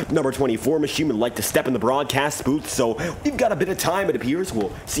here. Number 24 machine would like to step in the broadcast booth, so we've got a bit of time, it appears.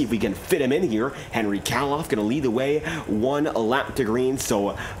 We'll see if we can fit him in here. Henry Kaloff going to lead the way, 1 lap to green,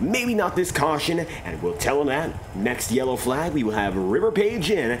 so maybe not this caution, and we'll tell him that. Next yellow flag, we will have River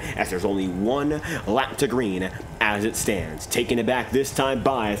Page in, as there's only 1 lap to green as it stands. Taking it back this time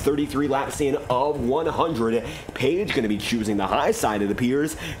by 33 laps in of 100. Page going to be choosing the high side, it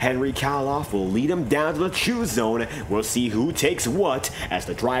appears. Henry Kaloff will lead him down to the choose zone. We'll see who takes what as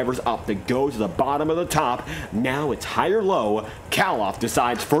the drivers opt to go to the bottom of the top. Now it's high or low. Kaloff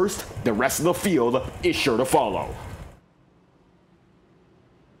decides first. The rest of the field is sure to follow.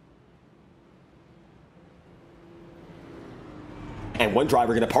 And one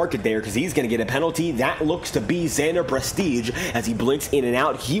driver going to park it there because he's going to get a penalty. That looks to be Xander Prestige. As he blinks in and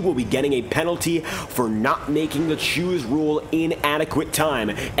out, he will be getting a penalty for not making the choose rule in adequate time.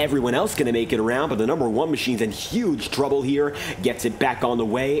 Everyone else going to make it around, but the number 1 machine's in huge trouble here. Gets it back on the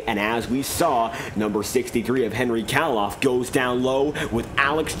way, and as we saw, number 63 of Henry Kaloff goes down low with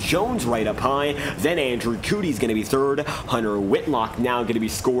Alex Jones right up high. Then Andrew Cootie's going to be 3rd. Hunter Whitlock now going to be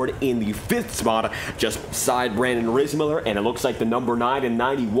scored in the 5th spot, just beside Brandon Rismiller, and it looks like the number 9 and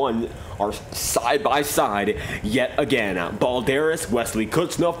 91 are side by side yet again. Balderas, Wesley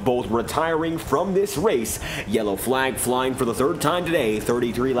Kutznoff both retiring from this race. Yellow flag flying for the 3rd time today.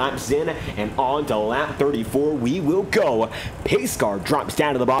 33 laps in, and on to lap 34 we will go. Pace car drops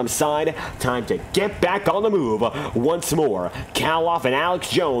down to the bottom side. Time to get back on the move once more. Kaloff and Alex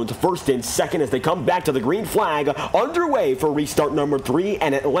Jones 1st and 2nd as they come back to the green flag. Underway for restart number 3,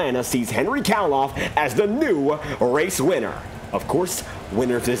 and Atlanta sees Henry Kaloff as the new race winner. Of course,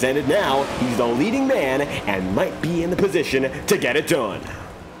 winner if this ended now, he's the leading man and might be in the position to get it done.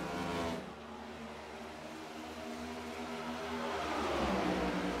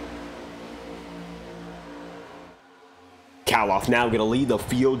 Kaloff now going to lead the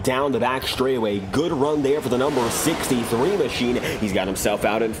field down the back straightaway. Good run there for the number 63 machine. He's got himself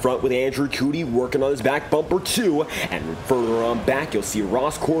out in front with Andrew Cootie working on his back bumper too. And further on back, you'll see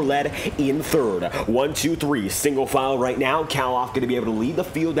Ross Corlett in 3rd. 1, 2, 3, single file right now. Kaloff going to be able to lead the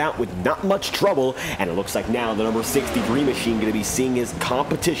field out with not much trouble. And it looks like now the number 63 machine going to be seeing his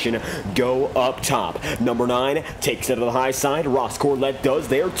competition go up top. Number 9 takes it to the high side. Ross Corlett does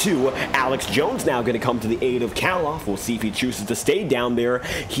there too. Alex Jones now going to come to the aid of Kaloff. We'll see if he chooses to stay down there,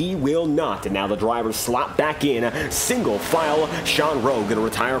 he will not. And now the drivers slot back in. Single file. Sean Rowe going to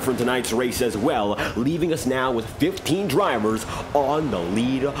retire from tonight's race as well, leaving us now with 15 drivers on the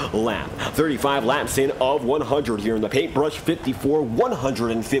lead lap. 35 laps in of 100 here in the Paintbrush, 54,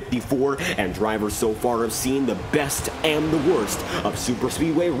 154, and drivers so far have seen the best and the worst of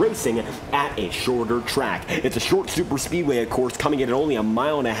superspeedway racing at a shorter track. It's a short superspeedway, of course, coming in at only a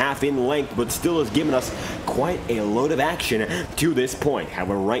mile and a half in length, but still has given us quite a load of action to this point.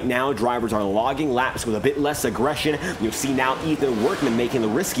 However, right now, drivers are logging laps with a bit less aggression. You'll see now Ethan Workman making the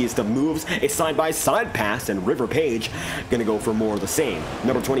riskiest of moves, a side-by-side pass, and River Page gonna go for more of the same.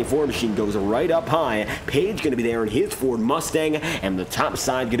 Number 24 machine goes right up high. Page gonna be there in his Ford Mustang, and the top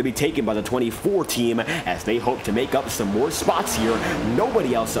side gonna be taken by the 24 team as they hope to make up some more spots here.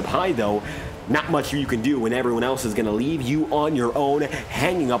 Nobody else up high though. Not much you can do when everyone else is going to leave you on your own,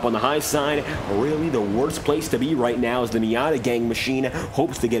 hanging up on the high side. Really the worst place to be right now as the Miata Gang machine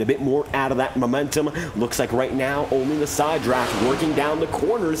hopes to get a bit more out of that momentum. Looks like right now only the side draft working down the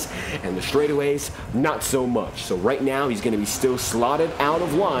corners, and the straightaways not so much. So right now he's going to be still slotted out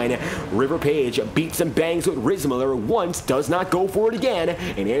of line. River Page beats and bangs with Ritzmiller once, does not go for it again,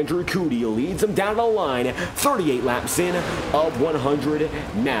 and Andrew Cootie leads him down the line. 38 laps in of 100.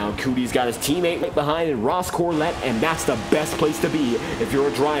 Now Cootie's got his teammate right behind in Ross Corlett, and that's the best place to be if you're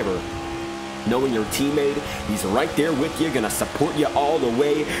a driver. Knowing your teammate, he's right there with you, gonna support you all the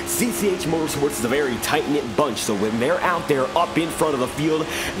way. CCH Motorsports is a very tight-knit bunch, so when they're out there up in front of the field,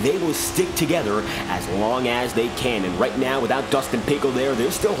 they will stick together as long as they can. And right now, without Dustin Pickle there, they're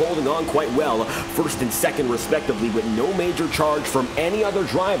still holding on quite well, first and second respectively, with no major charge from any other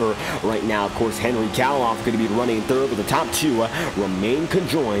driver. Right now, of course, Henry Kaloff going to be running third, but the top two remain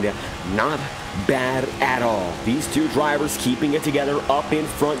conjoined. Not bad at all. These two drivers keeping it together up in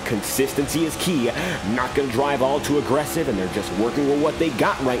front. Consistency is key. Not going to drive all too aggressive, and they're just working with what they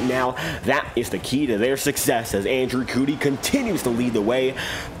got right now. That is the key to their success as Andrew Cootie continues to lead the way.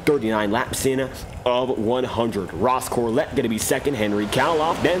 39 laps in of 100. Ross Corlett going to be second, Henry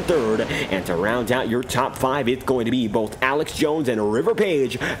Kaloff then third, and to round out your top five, it's going to be both Alex Jones and River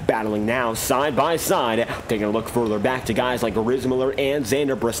Page battling now side by side. Taking a look further back to guys like Ritzmiller and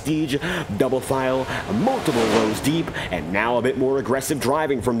Xander Prestige. Double file, multiple rows deep, and now a bit more aggressive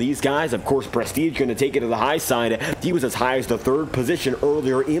driving from these guys. Of course, Prestige going to take it to the high side. He was as high as the third position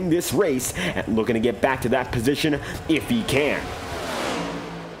earlier in this race, and looking to get back to that position if he can.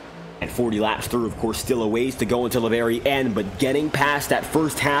 And 40 laps through, of course, still a ways to go until the very end, but getting past that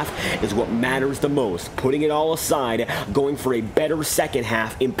first half is what matters the most. Putting it all aside, going for a better second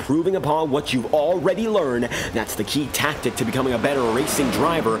half, improving upon what you've already learned. That's the key tactic to becoming a better racing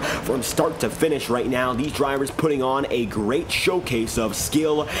driver from start to finish right now. These drivers putting on a great showcase of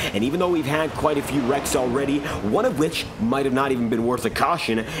skill, and even though we've had quite a few wrecks already, one of which might have not even been worth a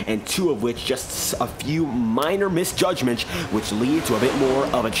caution, and two of which just a few minor misjudgments, which lead to a bit more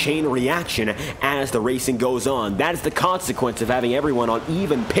of a chain reaction as the racing goes on. That is the consequence of having everyone on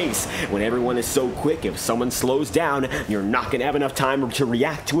even pace. When everyone is so quick, if someone slows down, you're not going to have enough time to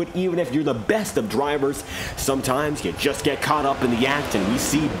react to it, even if you're the best of drivers. Sometimes you just get caught up in the act, and we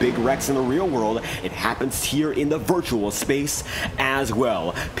see big wrecks in the real world. It happens here in the virtual space as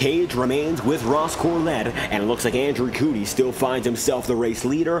well. Page remains with Ross Corlett, and it looks like Andrew Cootie still finds himself the race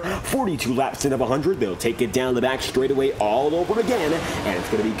leader. 42 laps in of 100. They'll take it down the back straightaway all over again, and it's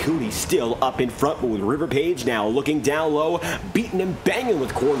going to be Cootie still up in front, but with River Page now looking down low, beating and banging with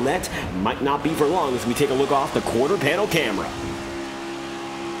Corlett. Might not be for long as we take a look off the quarter panel camera.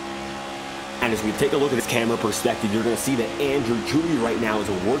 And as we take a look at this camera perspective, you're going to see that Andrew Cootie right now is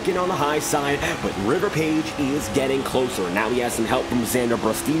working on the high side, but River Page is getting closer. Now he has some help from Xander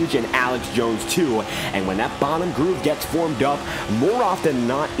Prestige and Alex Jones too. And when that bottom groove gets formed up, more often than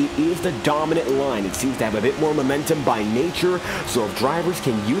not, it is the dominant line. It seems to have a bit more momentum by nature, so if drivers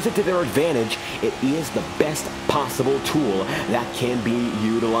can use it to their advantage, it is the best possible tool that can be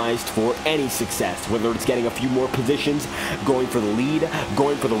utilized for any success. Whether it's getting a few more positions, going for the lead,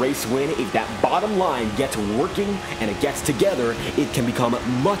 going for the race win, if that bottom line gets working and it gets together, it can become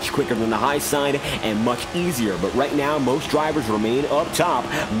much quicker than the high side and much easier. But right now, most drivers remain up top,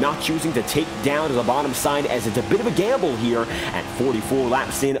 not choosing to take down to the bottom side, as it's a bit of a gamble here at 44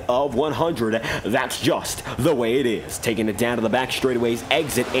 laps in of 100. That's just the way it is. Taking it down to the back straightaways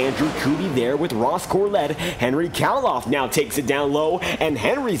exit, Andrew Cootie there with Ross Corlett. Henry Kaloff now takes it down low, and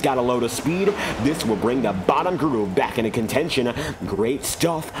Henry's got a load of speed. This will bring the bottom groove back into contention. Great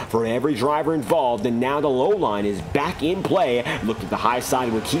stuff for every driver driver involved, and now the low line is back in play. Looked at the high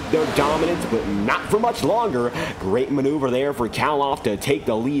side will keep their dominance, but not for much longer. Great maneuver there for Kaloff to take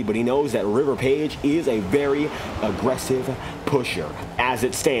the lead, but he knows that River Page is a very aggressive pusher. As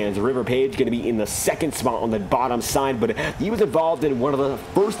it stands, River Page going to be in the second spot on the bottom side, but he was involved in one of the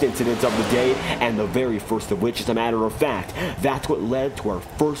first incidents of the day, and the very first of which, as a matter of fact, that's what led to our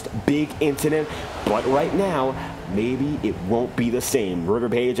first big incident. But right now, maybe it won't be the same. River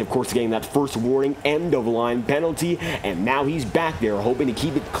Page, of course, getting that first warning end of line penalty, and now he's back there hoping to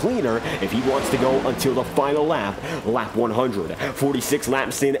keep it cleaner if he wants to go until the final lap, lap 100. 46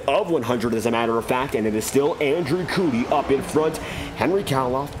 laps in of 100, as a matter of fact, and it is still Andrew Cootie up in front. Henry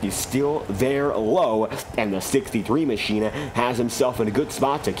Kaloff is still there low, and the 63 machine has himself in a good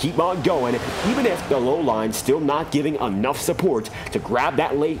spot to keep on going, even if the low line still not giving enough support to grab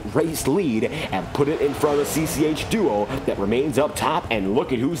that late race lead and put it in front of the CCH duo that remains up top. And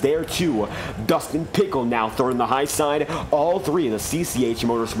look at who's there too. Dustin Pickle now throwing the high side. All three of the CCH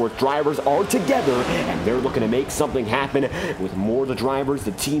Motorsport drivers are together, and they're looking to make something happen. With more of the drivers,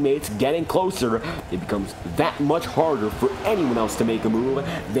 the teammates getting closer, it becomes that much harder for anyone else to make a move.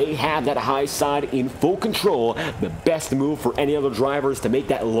 They have that high side in full control. The best move for any other drivers to make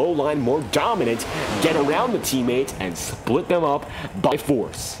that low line more dominant, get around the teammates and split them up by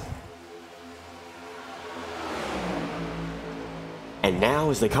force. And now,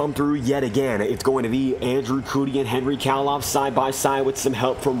 as they come through yet again, it's going to be Andrew Cootie and Henry Kaloff side by side with some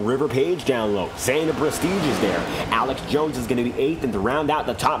help from River Page down low. Xander Prestige is there. Alex Jones is going to be 8th, and to round out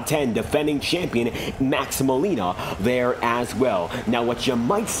the top 10, defending champion Max Molina there as well. Now, what you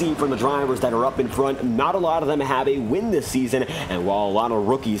might see from the drivers that are up in front, not a lot of them have a win this season, and while a lot of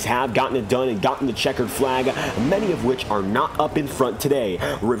rookies have gotten it done and gotten the checkered flag, many of which are not up in front today.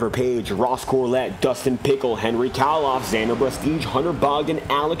 River Page, Ross Corlett, Dustin Pickle, Henry Kaloff, Xander Prestige, Hunter Bogdan,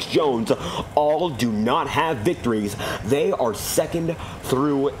 Alex Jones, all do not have victories. They are 2nd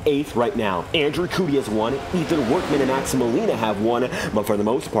through 8th right now. Andrew Cootie has won, Ethan Workman and Max Molina have won, but for the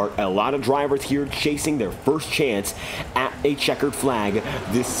most part, a lot of drivers here chasing their first chance at a checkered flag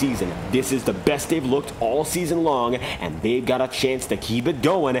this season. This is the best they've looked all season long, and they've got a chance to keep it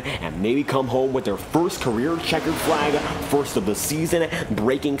going and maybe come home with their first career checkered flag, first of the season,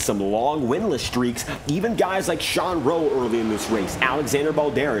 breaking some long winless streaks. Even guys like Sean Rowe early in this race, Alexander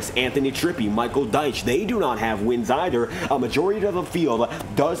Balderas, Anthony Trippi, Michael Deitch, they do not have wins either. A majority of the field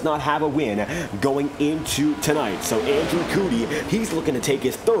does not have a win going into tonight. So Andrew Cootie, he's looking to take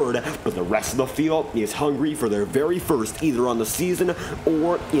his 3rd, but the rest of the field is hungry for their very first, either on the season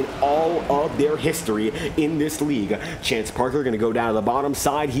or in all of their history in this league. Chance Parker going to go down to the bottom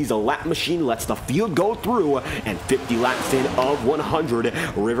side. He's a lap machine, lets the field go through, and 50 laps in of 100.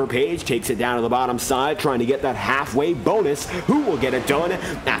 River Page takes it down to the bottom side, trying to get that halfway bonus. Who will get it done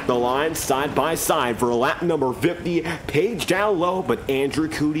at the line side by side for lap number 50? Page down low, but Andrew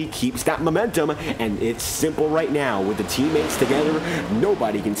Cootie keeps that momentum, and it's simple right now. With the teammates together,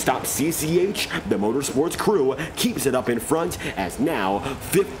 nobody can stop CCH. The Motorsports crew keeps it up in front, as now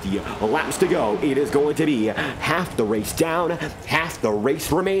 50 laps to go. It is going to be half the race down, half the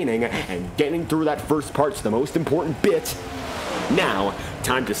race remaining, and getting through that first part's the most important bit. Now,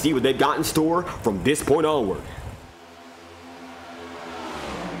 time to see what they've got in store from this point onward.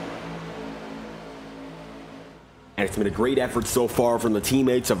 And it's been a great effort so far from the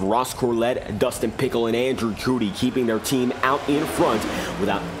teammates of Ross Corlett, Dustin Pickle, and Andrew Cootie, keeping their team out in front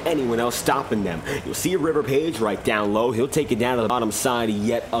without anyone else stopping them. You'll see River Page right down low. He'll take it down to the bottom side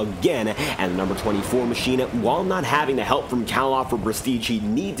yet again. And the number 24 machine, while not having the help from Kaloff or Prestige he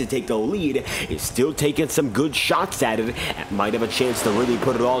need to take the lead, is still taking some good shots at it and might have a chance to really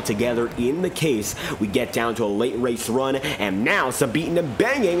put it all together in the case we get down to a late race run. And now some beating and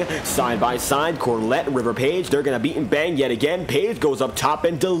banging side by side. Corlett and River Page, they're going to beat and bang yet again. Page goes up top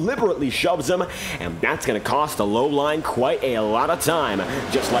and deliberately shoves him, and that's going to cost the low line quite a lot of time.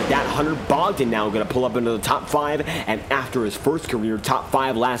 Just like that, Hunter Bogdan now going to pull up into the top 5, and after his first career top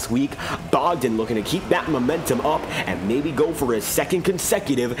 5 last week, Bogdan looking to keep that momentum up and maybe go for his 2nd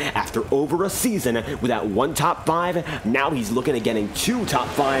consecutive after over a season without 1 top 5. Now he's looking at getting 2 top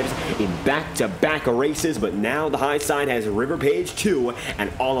 5s in back-to-back races, but now the high side has River Page 2,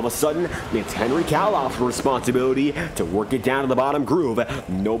 and all of a sudden it's Henry Kaloff's responsibility to work it down to the bottom groove.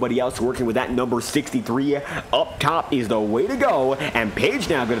 Nobody else working with that number 63. Up top is the way to go, and Page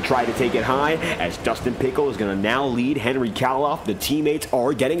now going to try to take it high as Dustin Pickle is going to now lead Henry Kaloff. The teammates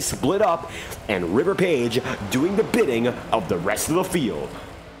are getting split up, and River Page doing the bidding of the rest of the field.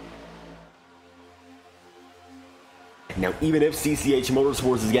 Now, even if CCH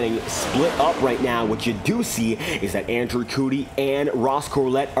Motorsports is getting split up right now, what you do see is that Andrew Cootie and Ross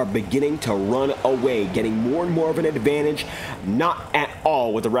Corlett are beginning to run away, getting more and more of an advantage. Not at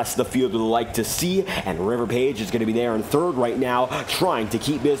all what the rest of the field would like to see, and River Page is going to be there in third right now, trying to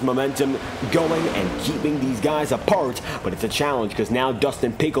keep his momentum going and keeping these guys apart, but it's a challenge because now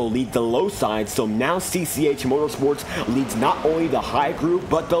Dustin Pickle leads the low side, so now CCH Motorsports leads not only the high groove,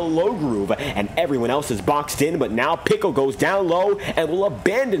 but the low groove, and everyone else is boxed in, but now Pickle goes down low and will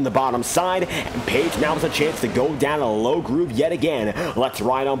abandon the bottom side, and Page now has a chance to go down a low groove yet again. Let's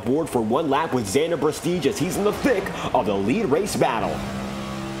ride on board for one lap with Xander Prestige as he's in the thick of the lead race battle.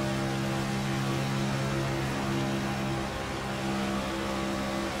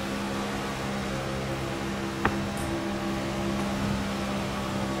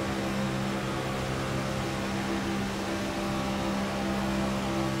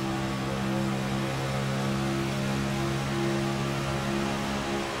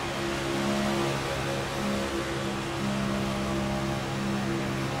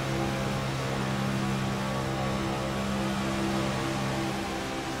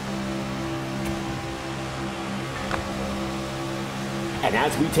 And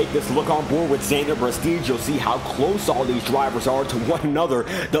as we take this look on board with Xander Prestige, you'll see how close all these drivers are to one another.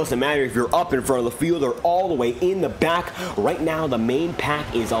 Doesn't matter if you're up in front of the field or all the way in the back. Right now, the main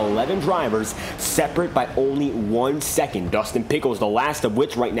pack is 11 drivers, separate by only 1 second. Dustin Pickle is the last of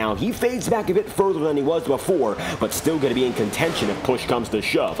which right now he fades back a bit further than he was before, but still going to be in contention if push comes to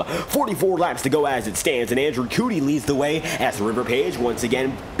shove. 44 laps to go as it stands, and Andrew Cootie leads the way as River Page once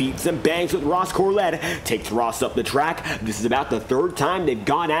again beats and bangs with Ross Corlett, takes Ross up the track. This is about the third time they've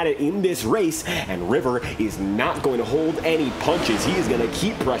gone at it in this race, and River is not going to hold any punches. He is going to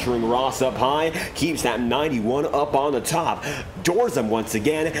keep pressuring Ross up high, keeps that 91 up on the top, doors them once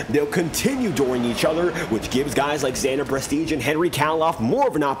again. They'll continue dooring each other, which gives guys like Xander Prestige and Henry Kaloff more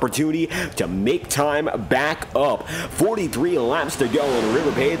of an opportunity to make time back up. 43 laps to go, and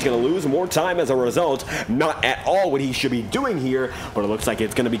River Page going to lose more time as a result. Not at all what he should be doing here, but it looks like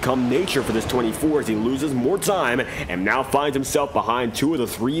it's going to become nature for this 24 as he loses more time and now finds himself behind two of the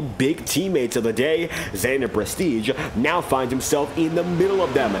three big teammates of the day. Xander Prestige now finds himself in the middle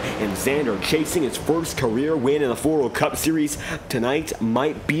of them, and Xander chasing his first career win in the FORL Cup Series. Tonight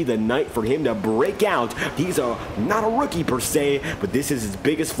might be the night for him to break out. He's not a rookie per se, but this is his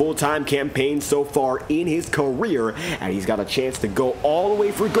biggest full-time campaign so far in his career, and he's got a chance to go all the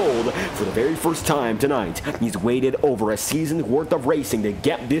way for gold for the very first time tonight. He's waited over a season's worth of racing to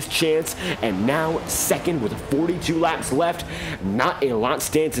get this chance, and now second with 42 laps left. Not a lot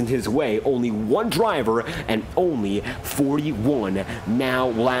stands in his way. Only one driver and only 41 now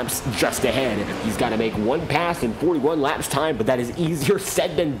laps just ahead. He's got to make one pass in 41 laps time, but that is easier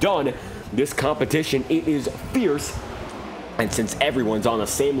said than done. This competition, it is fierce. And since everyone's on the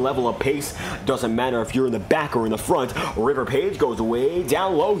same level of pace, doesn't matter if you're in the back or in the front. River Page goes way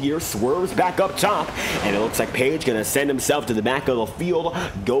down low here, swerves back up top, and it looks like Page gonna send himself to the back of the field,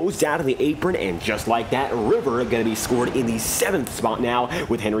 goes down to the apron, and just like that, River gonna be scored in the 7th spot now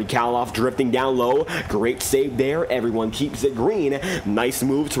with Henry Kaloff drifting down low. Great save there, everyone keeps it green. Nice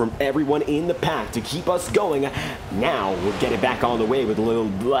moves from everyone in the pack to keep us going. Now we'll get it back on the way with a little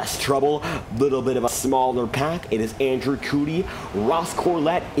less trouble, little bit of a smaller pack. It is Andrew Cootie, Ross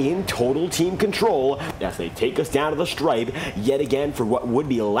Corlett in total team control as they take us down to the stripe yet again for what would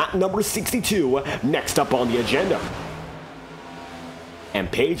be lap number 62 next up on the agenda. And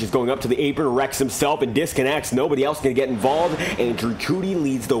Page is going up to the apron, wrecks himself and disconnects. Nobody else can get involved. Andrew Cootie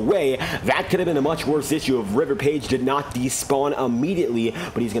leads the way. That could have been a much worse issue if River Page did not despawn immediately,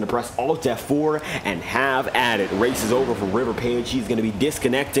 but he's going to press Alt F4 and have at it. Race is over for River Page. He's going to be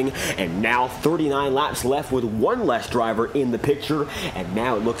disconnecting, and now 39 laps left with one less driver in the picture, and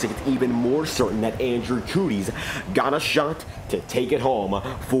now it looks like it's even more certain that Andrew Cootie's got a shot to take it home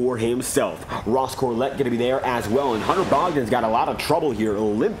for himself. Ross Corlett going to be there as well, and Hunter Bogdan's got a lot of trouble here,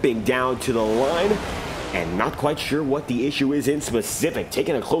 limping down to the line, and not quite sure what the issue is in specific.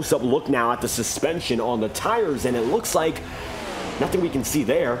 Taking a close-up look now at the suspension on the tires, and it looks like nothing we can see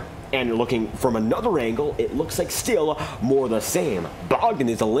there. And looking from another angle, it looks like still more the same. Bogdan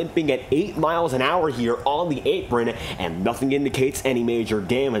is limping at 8 miles an hour here on the apron, and nothing indicates any major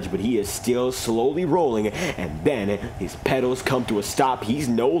damage, but he is still slowly rolling, and then his pedals come to a stop. He's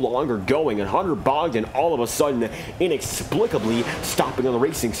no longer going, and Hunter Bogdan all of a sudden inexplicably stopping on the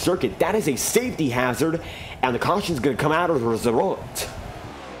racing circuit. That is a safety hazard, and the caution is going to come out of the result.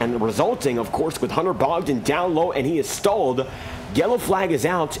 And resulting, of course, with Hunter Bogdan down low, and he is stalled. Yellow flag is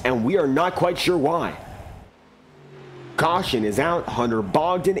out, and we are not quite sure why. caution is out. Hunter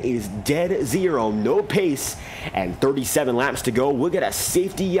Bogdan is dead zero, no pace, and 37 laps to go. We'll get a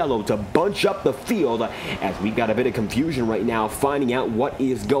safety yellow to bunch up the field, as we've got a bit of confusion right now finding out what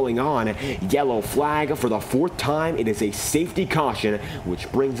is going on. Yellow flag for the 4th time. It is a safety caution,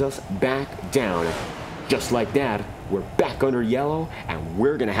 which brings us back down. Just like that, we're back under yellow, and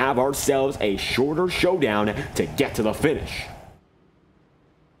we're going to have ourselves a shorter showdown to get to the finish.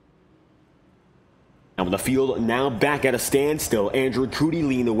 And with the field now back at a standstill, Andrew Cootie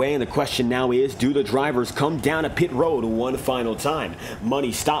leading the way, and the question now is, do the drivers come down to pit road one final time?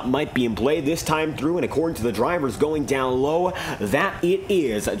 Money stop might be in play this time through, and according to the drivers going down low, that it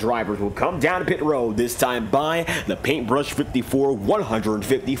is. Drivers will come down to pit road this time by the Paintbrush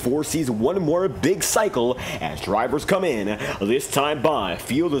 54-154 sees one more big cycle as drivers come in. This time by,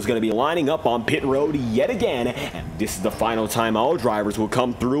 field is going to be lining up on pit road yet again, and this is the final time all drivers will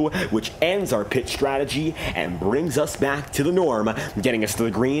come through, which ends our pit strategy and brings us back to the norm, getting us to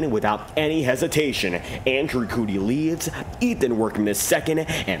the green without any hesitation. Andrew Cootie leads, Ethan Workman is second,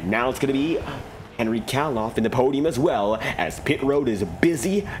 and now it's going to be Henry Kaloff in the podium as well, as pit road is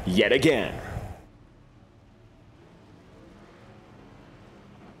busy yet again.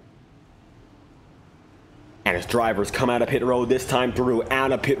 And as drivers come out of pit road this time through,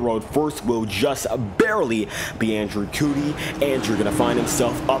 out of pit road first will just barely be Andrew Cootie. Andrew going to find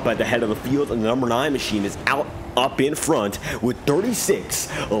himself up at the head of the field, and the number 9 machine is up in front with 36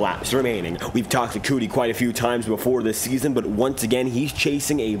 laps remaining. We've talked to Cootie quite a few times before this season, but once again, he's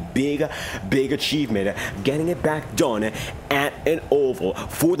chasing a big achievement, getting it back done at an oval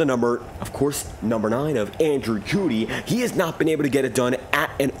for the number 9 of Andrew Cootie. He has not been able to get it done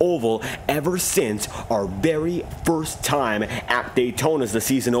at an oval ever since our very first time at Daytona as the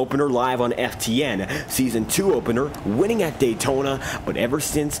season opener live on FTN. Season 2 opener, winning at Daytona, but ever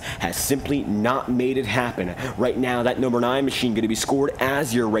since has simply not made it happen. Right now, that number 9 machine going to be scored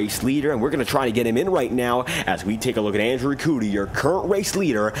as your race leader, and we're going to try to get him in right now as we take a look at Andrew Cootie, your current race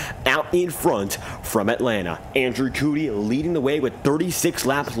leader, out in front from Atlanta. Andrew Cootie leading the way with 36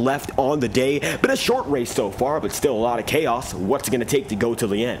 laps left on the day. Been a short race so far, but still a lot of chaos. What's it going to take to go to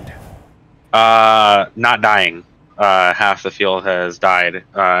the end? Not dying. Half the field has died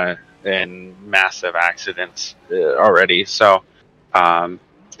in massive accidents already, so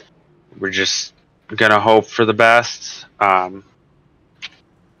we're just gonna hope for the best. I'm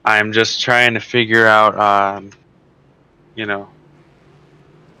just trying to figure out, I'm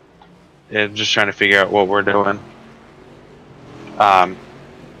just trying to figure out what we're doing.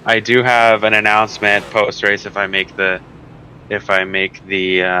 I do have an announcement post race if I make the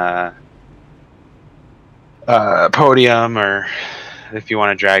podium, or if you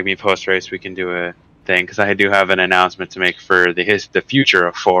want to drag me post race, we can do a thing, because I do have an announcement to make for the future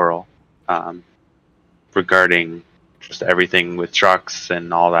of FORL. Regarding just everything with trucks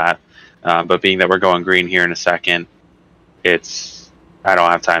and all that, but being that we're going green here in a second, I don't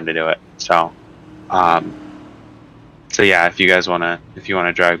have time to do it. So yeah, if you guys wanna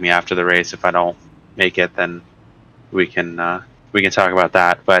drag me after the race, if I don't make it, then we can talk about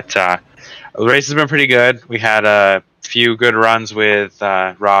that. But the race has been pretty good. We had a few good runs with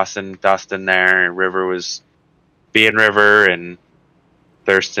Ross and Dustin there, and River was being River, and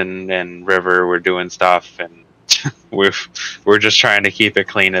Thurston and River were doing stuff, and we're just trying to keep it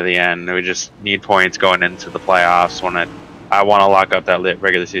clean to the end. We just need points going into the playoffs. I want to lock up that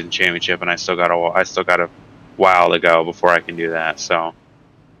regular season championship, and I still got a while to go before I can do that. So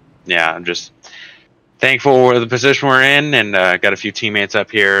yeah, I'm just thankful for the position we're in, and got a few teammates up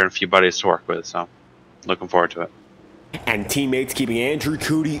here and a few buddies to work with. So looking forward to it. And teammates keeping Andrew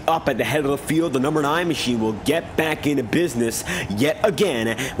Cootie up at the head of the field. The number 9 machine will get back into business yet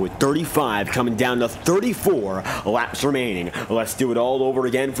again with 35 coming down to 34 laps remaining. Let's do it all over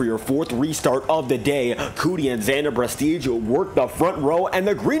again for your 4th restart of the day. Cootie and Xander Prestige will work the front row, and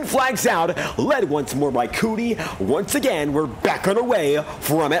the green flag's out, led once more by Cootie. Once again, we're back on our way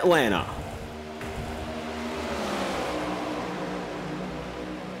from Atlanta.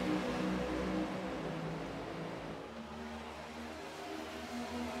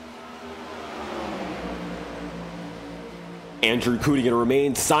 Andrew Cootie going to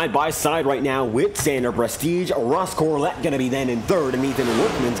remain side by side right now with Xander Prestige. Ross Corlett going to be then in 3rd, and Ethan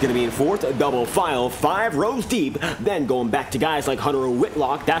Workman's going to be in 4th. A double file, 5 rows deep. Then going back to guys like Hunter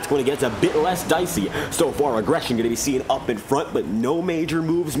Whitlock, that's going to get a bit less dicey. So far, aggression going to be seen up in front, but no major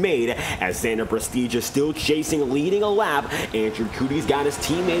moves made as Xander Prestige is still chasing, leading a lap. Andrew Cootie's got his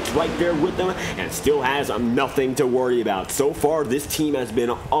teammates right there with him and still has nothing to worry about. So far, this team has been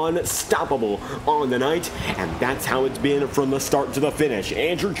unstoppable on the night, and that's how it's been from the start to the finish.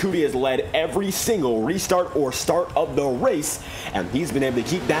 Andrew Cootie has led every single restart or start of the race, and he's been able to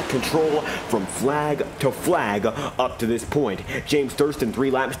keep that control from flag to flag up to this point. James Thurston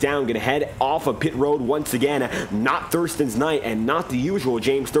 3 laps down, gonna head off of pit road once again. Not Thurston's night and not the usual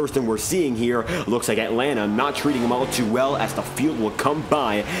James Thurston we're seeing here. Looks like Atlanta not treating him all too well as the field will come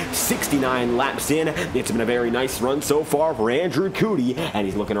by. 69 laps in. It's been a very nice run so far for Andrew Cootie, and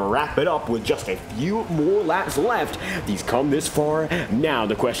he's looking to wrap it up with just a few more laps left. He's come this far. Now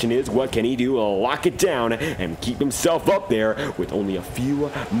the question is, what can he do to lock it down and keep himself up there with only a few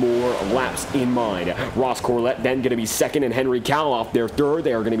more laps in mind? Ross Corlett then going to be second, and Henry Caloff their third.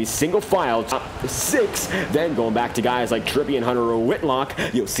 They are going to be single file top 6. Then going back to guys like Trippy and Hunter Whitlock,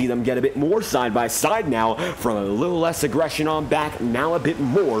 you'll see them get a bit more side by side now, from a little less aggression on back, now a bit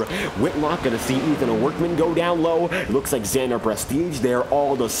more. Whitlock going to see Ethan Workman go down low. Looks like Xander Prestige, they're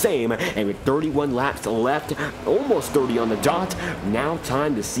all the same, and with 31 laps left, almost 30 on the dot, now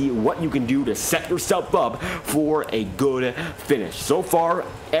time to see what you can do to set yourself up for a good finish. So far,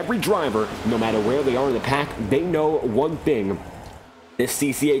 every driver, no matter where they are in the pack, they know one thing. This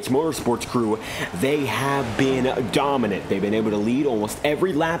CCH Motorsports crew, they have been dominant. They've been able to lead almost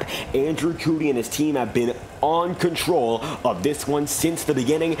every lap. Andrew Cootie and his team have been on control of this one since the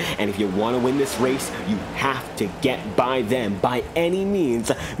beginning, and if you want to win this race, you have to get by them by any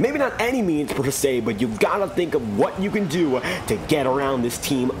means. Maybe not any means per se, but you've got to think of what you can do to get around this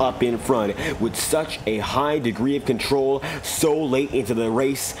team up in front. With such a high degree of control so late into the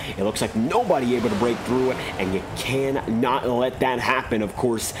race, it looks like nobody able to break through, and you cannot let that happen. Of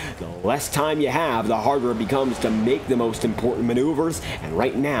course, the less time you have, the harder it becomes to make the most important maneuvers, and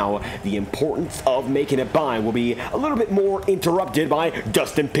right now, the importance of making it by will be a little bit more interrupted by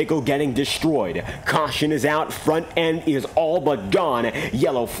Dustin Pickle getting destroyed. Caution is out, front end is all but gone.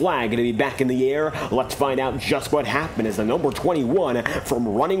 Yellow flag going to be back in the air. Let's find out just what happened as the number 21 from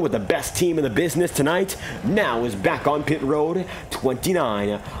running with the best team in the business tonight now is back on pit road.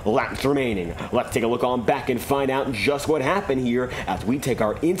 29 laps remaining. Let's take a look on back and find out just what happened here as we take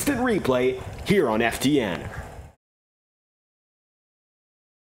our instant replay here on FTN.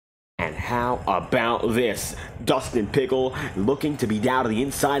 And how about this? Dustin Pickle looking to be down to the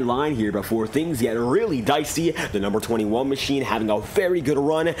inside line here before things get really dicey. The number 21 machine having a very good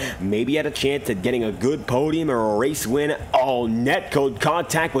run. Maybe had a chance at getting a good podium or a race win. Oh, netcode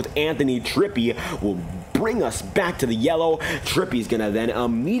contact with Anthony Trippy will bring us back to the yellow. Trippy's going to then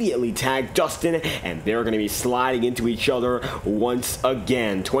immediately tag Dustin, and they're going to be sliding into each other once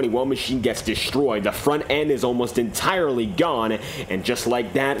again. 21 machine gets destroyed. The front end is almost entirely gone, and just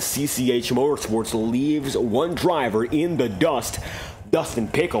like that, CCH Motorsports leaves one driver in the dust. Dustin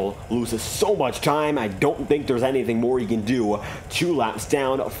Pickle loses so much time, I don't think there's anything more he can do. 2 laps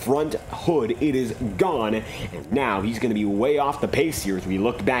down, front hood, it is gone. And now he's going to be way off the pace here as we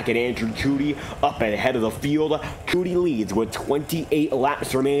look back at Andrew Cootie up ahead of the field. Cootie leads with 28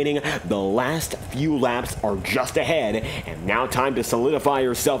 laps remaining. The last few laps are just ahead. And now time to solidify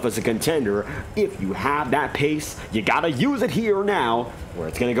yourself as a contender. If you have that pace, you got to use it here now, where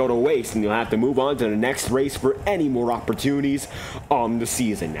it's going to go to waste and you'll have to move on to the next race for any more opportunities on the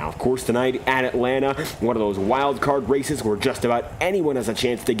season. Now, of course, tonight at Atlanta, one of those wild card races where just about anyone has a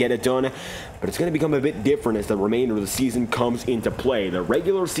chance to get it done, but it's going to become a bit different as the remainder of the season comes into play. The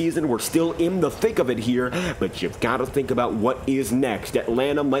regular season, we're still in the thick of it here, but you've got to think about what is next.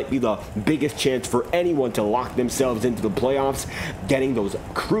 Atlanta might be the biggest chance for anyone to lock themselves into the playoffs, getting those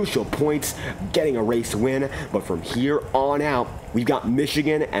crucial points, getting a race win, but from here on out, we've got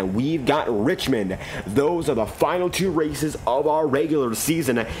Michigan and we've got Richmond. Those are the final 2 races of our regular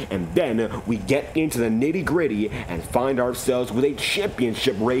season, and then we get into the nitty-gritty and find ourselves with a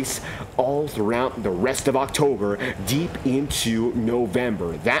championship race all throughout the rest of October, deep into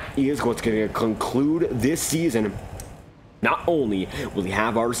November. That is what's going to conclude this season. Not only will we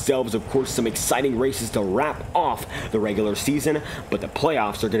have ourselves, of course, some exciting races to wrap off the regular season, but the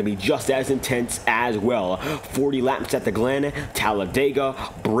playoffs are going to be just as intense as well. 40 laps at the Glen, Talladega,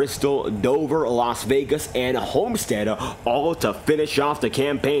 Bristol, Dover, Las Vegas, and Homestead, all to finish off the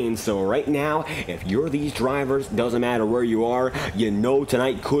campaign. So right now, if you're these drivers, doesn't matter where you are, you know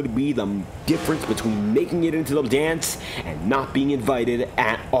tonight could be the difference between making it into the dance and not being invited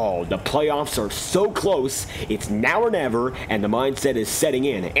at all. The playoffs are so close, it's now or never, and the mindset is setting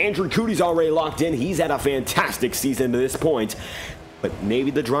in. Andrew Cootie's already locked in. He's had a fantastic season to this point. But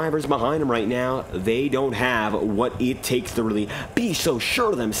maybe the drivers behind him right now, they don't have what it takes to really be so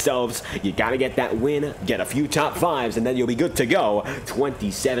sure of themselves. You got to get that win, get a few top fives, and then you'll be good to go.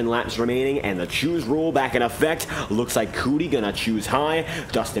 27 laps remaining, and the choose rule back in effect. Looks like Cootie gonna choose high.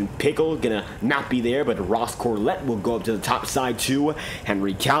 Dustin Pickle gonna not be there, but Ross Corlett will go up to the top side too.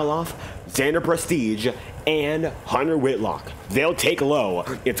 Henry Kaloff, Xander Prestige, and Hunter Whitlock. They'll take low.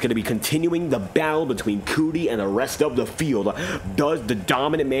 It's going to be continuing the battle between Cootie and the rest of the field. Does the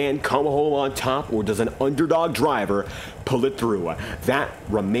dominant man come home on top, or does an underdog driver pull it through? That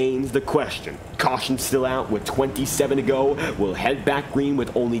remains the question. Caution still out with 27 to go. We'll head back green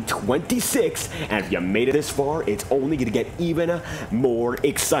with only 26, and if you made it this far, it's only going to get even more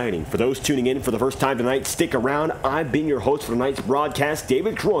exciting. For those tuning in for the first time tonight, stick around. I've been your host for tonight's broadcast,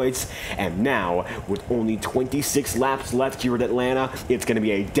 David Kreutz, and now with only 26 laps left here at Atlanta, it's going to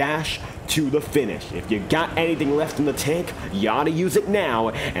be a dash to the finish. If you got anything left in the tank, you ought to use it now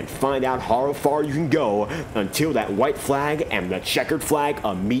and find out how far you can go until that white flag and the checkered flag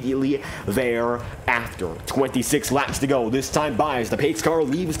immediately thereafter. 26 laps to go. This time by as the pace car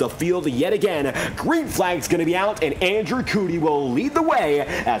leaves the field yet again. Green flag's going to be out, and Andrew Cootie will lead the way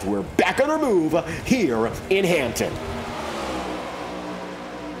as we're back on our move here in Hampton.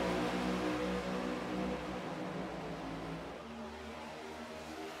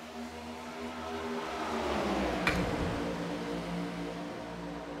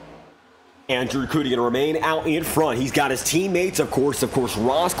 Andrew Cootie going to remain out in front. He's got his teammates, of course,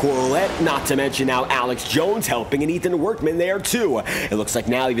 Ross Corlett, not to mention now Alex Jones helping, and Ethan Workman there too. It looks like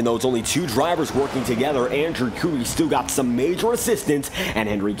now, even though it's only two drivers working together, Andrew Cootie still got some major assistance, and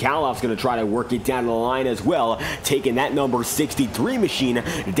Henry Kaloff's going to try to work it down to the line as well, taking that number 63 machine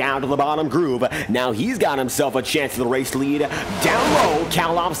down to the bottom groove. Now he's got himself a chance to the race lead. Down low,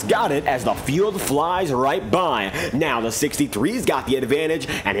 Kaloff's got it as the field flies right by. Now the 63's got the advantage,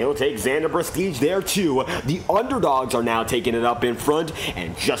 and he'll take Xander Prestige there too. The underdogs are now taking it up in front,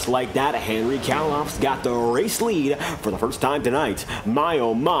 and just like that, Henry Kaloff's got the race lead for the first time tonight. My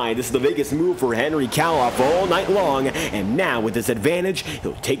oh my, this is the biggest move for Henry Kaloff all night long, and now with this advantage,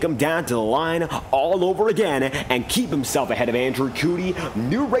 he'll take him down to the line all over again and keep himself ahead of Andrew Cootie.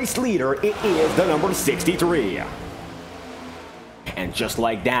 New race leader, it is the number 63. And just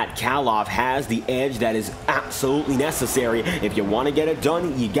like that, Kaloff has the edge that is absolutely necessary. If you want to get it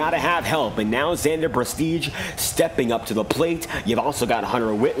done, you got to have help. And now Xander Prestige stepping up to the plate. You've also got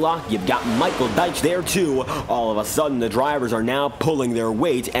Hunter Whitlock. You've got Michael Deitch there too. All of a sudden, the drivers are now pulling their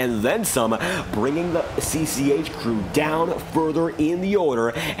weight and then some, bringing the CCH crew down further in the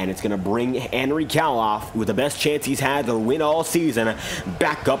order. And it's going to bring Henry Kaloff, with the best chance he's had to win all season,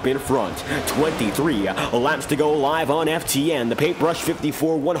 back up in front. 23 laps to go live on FTN. The Paintbrush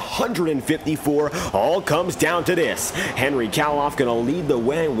 54, 154, all comes down to this. Henry Kaloff going to lead the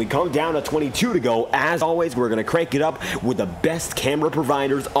way when we come down to 22 to go. As always, we're going to crank it up with the best camera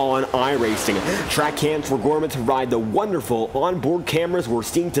providers on iRacing. Track Cams for Gorman provide the wonderful onboard cameras we're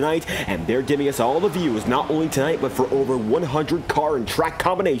seeing tonight, and they're giving us all the views, not only tonight, but for over 100 car and track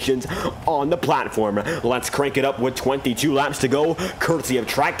combinations on the platform. Let's crank it up with 22 laps to go, courtesy of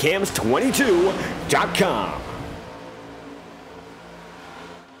TrackCams22.com.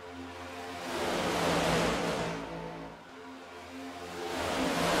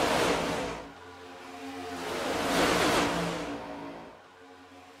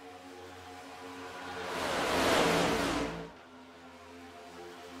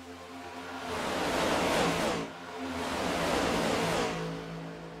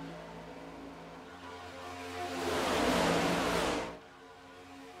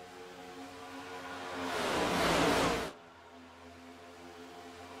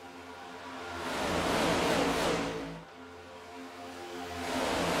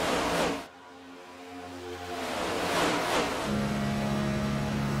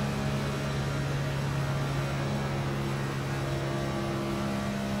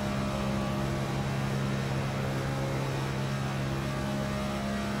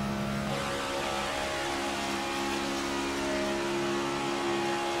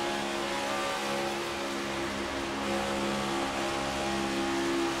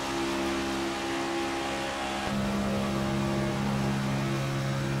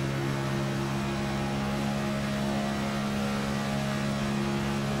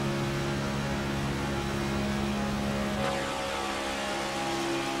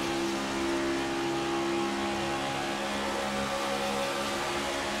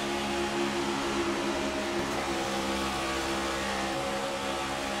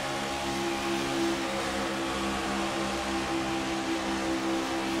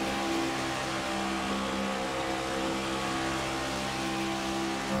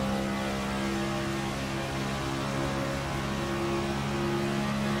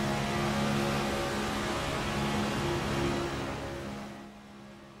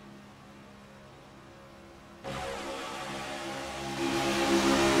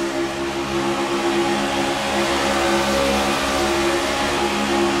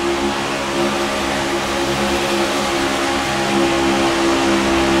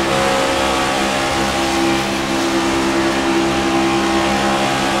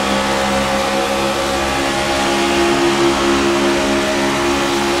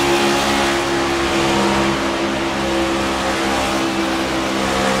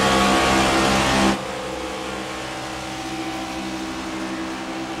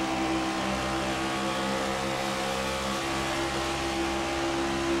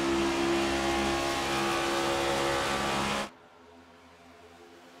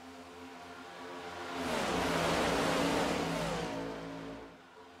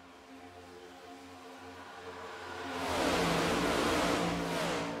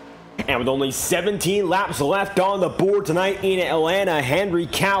 And with only 17 laps left on the board tonight in Atlanta, Henry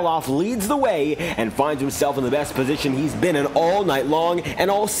Kaloff leads the way and finds himself in the best position he's been in all night long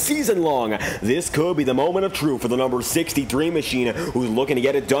and all season long. This could be the moment of truth for the number 63 machine, who's looking to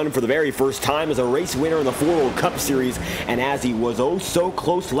get it done for the very first time as a race winner in the FORL Cup Series. And as he was oh so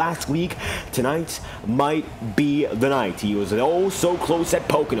close last week, tonight might be the night. He was oh so close at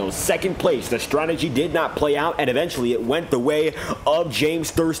Pocono, second place. The strategy did not play out, and eventually it went the way of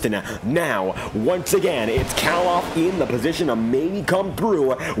James Thurston. Now, once again, it's Kaloff in the position to maybe come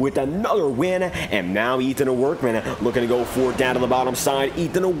through with another win, and now Ethan Workman looking to go for it down to the bottom side.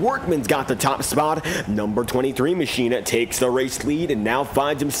 Ethan Workman's got the top spot. Number 23 machine takes the race lead and now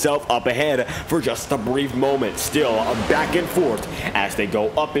finds himself up ahead for just a brief moment. Still back and forth as they go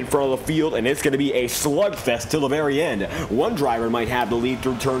up in front of the field, and it's going to be a slugfest till the very end. One driver might have the lead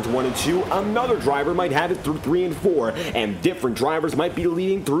through turns 1 and 2, another driver might have it through 3 and 4, and different drivers might be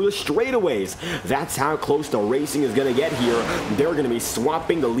leading through the straightaways. That's how close the racing is going to get here. They're going to be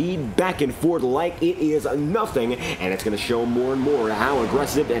swapping the lead back and forth like it is nothing, and it's going to show more and more how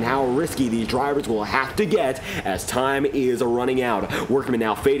aggressive and how risky these drivers will have to get as time is running out. Workman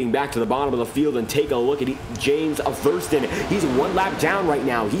now fading back to the bottom of the field, and take a look at James Thurston. He's 1 lap down right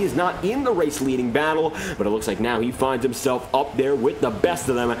now. He is not in the race leading battle, but it looks like now he finds himself up there with the best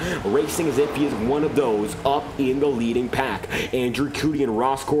of them, racing as if he is one of those up in the leading pack. Andrew Cootie and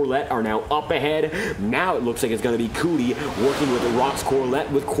Ross Corlett are now up ahead. Now it looks like it's going to be Cootie working with Ross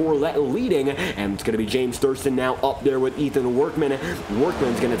Corlett, with Corlett leading, and it's going to be James Thurston now up there with Ethan Workman.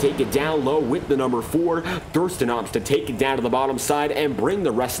 Workman's going to take it down low with the number 4. Thurston opts to take it down to the bottom side and bring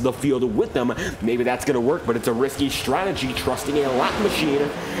the rest of the field with them. Maybe that's going to work, but it's a risky strategy, trusting a lap machine,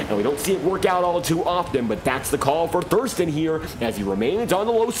 and we don't see it work out all too often, but that's the call for Thurston here as he remains on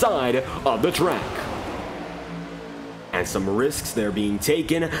the low side of the track. And some risks they're being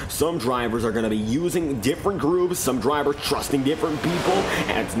taken. Some drivers are going to be using different grooves, some drivers trusting different people,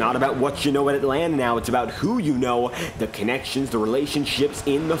 and it's not about what you know at Atlanta now, it's about who you know, the connections, the relationships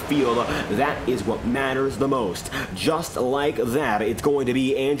in the field. That is what matters the most. Just like that, it's going to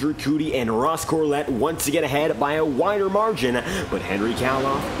be Andrew Cootie and Ross Corlett once again ahead by a wider margin, but Henry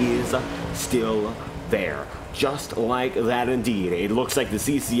Kaloff is still there. Just like that indeed. It looks like the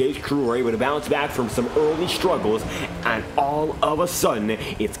CCH crew are able to bounce back from some early struggles, and all of a sudden,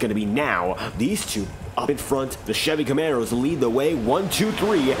 it's going to be now these two up in front. The Chevy Camaros lead the way, 1, 2,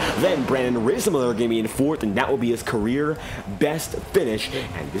 3. Then Brandon Rismiller going to be in 4th, and that will be his career best finish.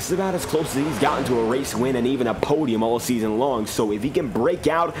 And this is about as close as he's gotten to a race win and even a podium all season long. So if he can break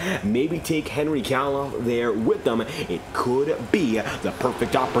out, maybe take Henry Kaloff there with them, it could be the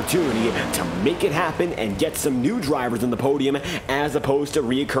perfect opportunity to make it happen and get some new drivers on the podium as opposed to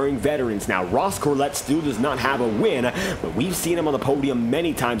reoccurring veterans. Now, Ross Corlett still does not have a win, but we've seen him on the podium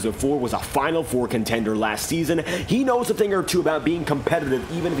many times before. Was a Final Four contender last season. He knows a thing or two about being competitive,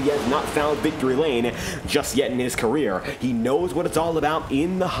 even if he has not found victory lane just yet in his career. He knows what it's all about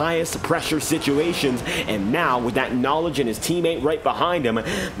in the highest pressure situations, and now with that knowledge and his teammate right behind him,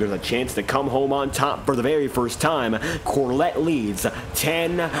 there's a chance to come home on top for the very first time. Corlett leads,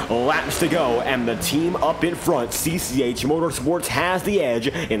 10 laps to go, and the team up in front, CCH Motorsports, has the edge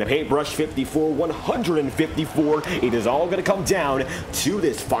in the Paintbrush 54-154. It is all going to come down to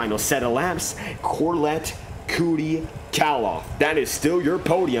this final set of laps. Corlett, Cootie, Kaloff. That is still your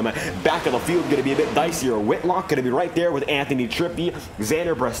podium. Back of the field going to be a bit dicier. Whitlock going to be right there with Anthony Trippi,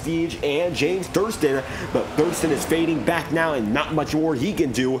 Xander Prestige, and James Thurston. But Thurston is fading back now, and not much more he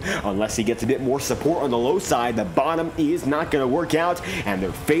can do unless he gets a bit more support on the low side. The bottom is not going to work out, and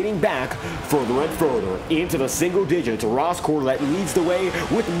they're fading back further and further into the single digits. Ross Corlett leads the way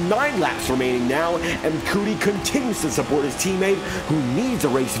with 9 laps remaining now, and Cootie continues to support his teammate, who needs a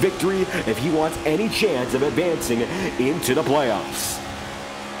race victory if he wants any chance of advancing into the playoffs.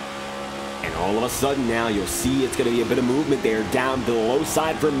 And all of a sudden now you'll see it's going to be a bit of movement there down to the low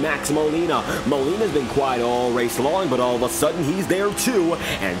side for Max Molina. Molina's been quiet all race long, but all of a sudden he's there too.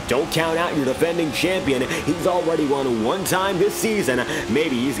 And don't count out your defending champion. He's already won 1 time this season.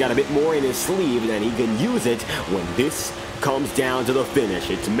 Maybe he's got a bit more in his sleeve, and he can use it when this comes down to the finish.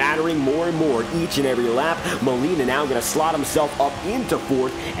 It's mattering more and more each and every lap. Molina now going to slot himself up into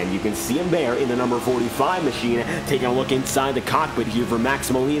 4th, and you can see him there in the number 45 machine. Taking a look inside the cockpit here for Max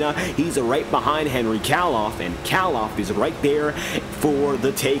Molina. He's right behind Henry Kaloff, and Kaloff is right there for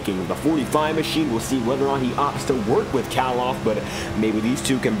the taking. The 45 machine, we'll see whether or not he opts to work with Kaloff, but maybe these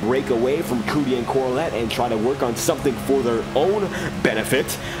two can break away from Cootie and Corlett and try to work on something for their own benefit.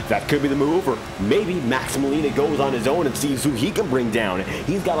 That could be the move, or maybe Max Molina goes on his own and sees sees who he can bring down.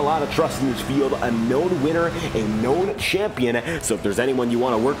 He's got a lot of trust in his field, a known winner, a known champion. So if there's anyone you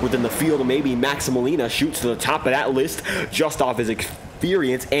want to work with in the field, maybe Max Molina shoots to the top of that list just off his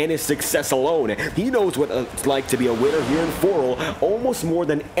experience and his success alone. He knows what it's like to be a winner here in FORL almost more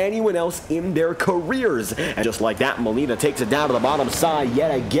than anyone else in their careers. And just like that, Molina takes it down to the bottom side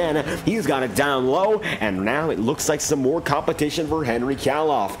yet again. He's got it down low, and now it looks like some more competition for Henry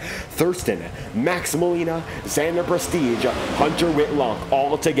Kaloff. Thurston, Max Molina, Xander Prestige, Hunter Whitlock,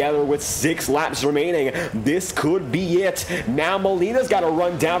 all together with 6 laps remaining. This could be it. Now Molina's got to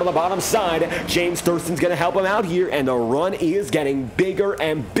run down to the bottom side. James Thurston's going to help him out here, and the run is getting bigger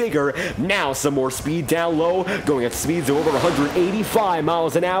and bigger. Now some more speed down low, going at speeds of over 185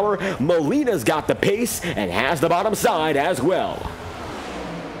 miles an hour. Molina's got the pace and has the bottom side as well.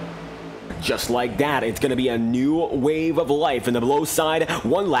 Just like that, it's going to be a new wave of life in the below side.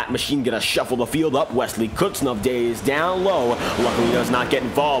 One lap machine going to shuffle the field up. Wesley Kutznoff is down low. Luckily, he does not get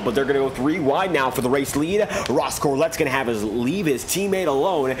involved, but they're going to go 3 wide now for the race lead. Ross Corlette's going to have leave his teammate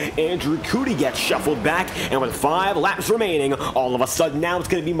alone. Andrew Cootie gets shuffled back, and with 5 laps remaining, all of a sudden now it's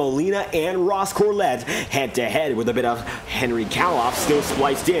going to be Molina and Ross Corlett head-to-head with a bit of Henry Kaloff still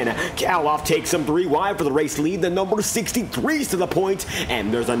spliced in. Kaloff takes him 3 wide for the race lead. The number 63's to the point,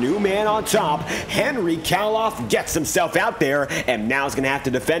 and there's a new man on top. Henry Kaloff gets himself out there, and now is going to have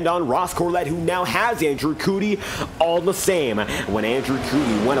to defend on Ross Corlett, who now has Andrew Cootie. All the same, when Andrew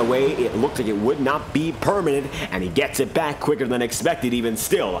Cootie went away, it looked like it would not be permanent, and he gets it back quicker than expected even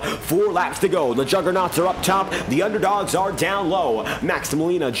still. 4 laps to go. The juggernauts are up top. The underdogs are down low. Max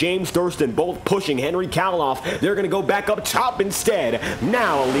Molina, James Thurston both pushing Henry Kaloff. They're going to go back up top instead.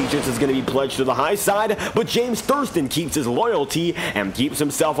 Now allegiance is going to be pledged to the high side, but James Thurston keeps his loyalty and keeps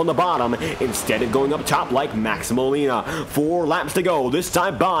himself on the bottom instead of going up top like Max Molina. 4 laps to go. This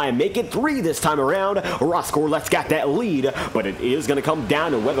time by. Make it 3 this time around. Ross Corlette's got that lead, but it is going to come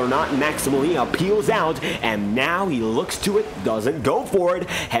down to whether or not Max Molina peels out, and now he looks to it, doesn't go for it.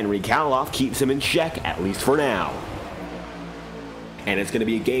 Henry Kaloff keeps him in check, at least for now. And it's going to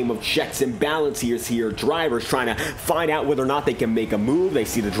be a game of checks and balances here. Drivers trying to find out whether or not they can make a move. They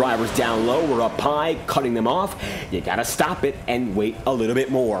see the drivers down low or up high, cutting them off. You got to stop it and wait a little bit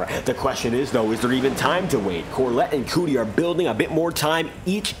more. The question is, though, is there even time to wait? Corlett and Cootie are building a bit more time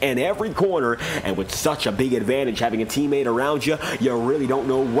each and every corner, and with such a big advantage having a teammate around you, you really don't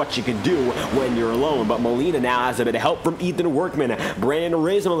know what you can do when you're alone. But Molina now has a bit of help from Ethan Workman. Brandon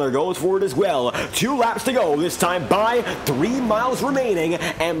Riesmiller goes for it as well. 2 laps to go. This time by. 3 miles remaining,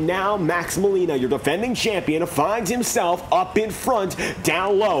 and now Max Molina, your defending champion, finds himself up in front,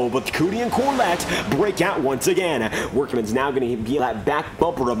 down low, but Cootie and Corlett break out once again. Workman's now going to be that back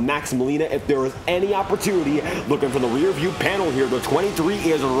bumper of Max Molina if there is any opportunity. Looking for the rear view panel here, the 23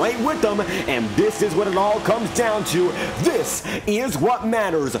 is right with them, and this is what it all comes down to. This is what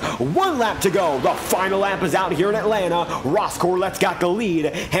matters. 1 lap to go. The final lap is out here in Atlanta. Ross Corlette's got the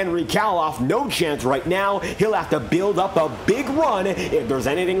lead. Henry Kaloff, no chance right now. He'll have to build up a big run if there's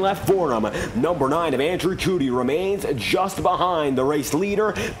anything left for him. Number 9 of Andrew Cootie remains just behind the race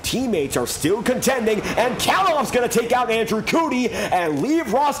leader. Teammates are still contending, and Kaloff's going to take out Andrew Cootie and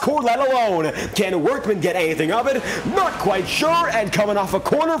leave Ross Corlett alone. Can Workman get anything of it? Not quite sure, and coming off of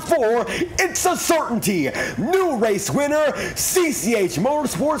corner 4, it's a certainty. New race winner, CCH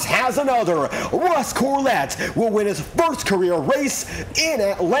Motorsports has another. Ross Corlett will win his first career race in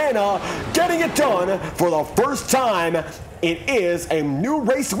Atlanta, getting it done for the first time. It is a new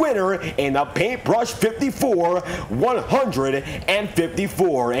race winner in the Paintbrush 54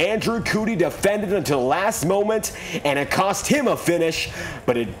 154. Andrew Cootie defended until the last moment, and it cost him a finish,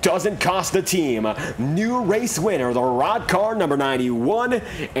 but it doesn't cost the team. New race winner, the Rod Car number 91,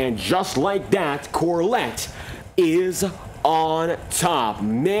 and just like that, Corlett is on top.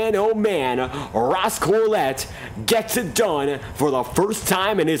 Man, oh man, Ross Corlett gets it done for the first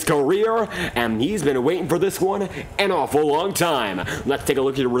time in his career, and he's been waiting for this one an awful long time. Let's take a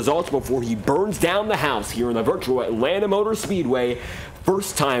look at the results before he burns down the house here in the virtual Atlanta Motor Speedway.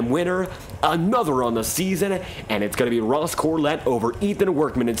 First time winner, another on the season, and it's going to be Ross Corlett over Ethan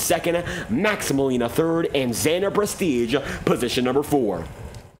Workman in second, Max Molina third, and Xander Prestige position number 4.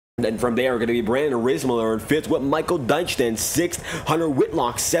 Then from there, going to be Brandon Riesmiller in 5th with Michael Deichstein in 6th, Hunter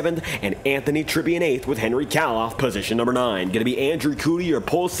Whitlock 7th, and Anthony Trippi in 8th with Henry Kaloff, position number 9. Going to be Andrew Cootie, your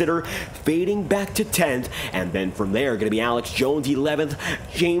pole sitter, fading back to 10th, and then from there, going to be Alex Jones 11th,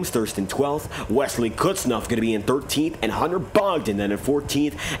 James Thurston 12th, Wesley Kutznoff going to be in 13th, and Hunter Bogdan then in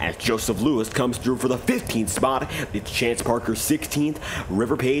 14th, as Joseph Lewis comes through for the 15th spot. It's Chance Parker 16th,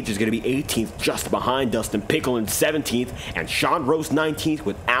 River Page is going to be 18th, just behind Dustin Pickle in 17th, and Sean Rose 19th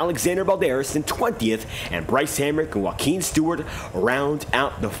with Alex Alexander Balderas in 20th, and Bryce Hamrick and Joaquin Stewart round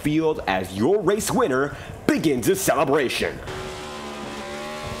out the field as your race winner begins his celebration.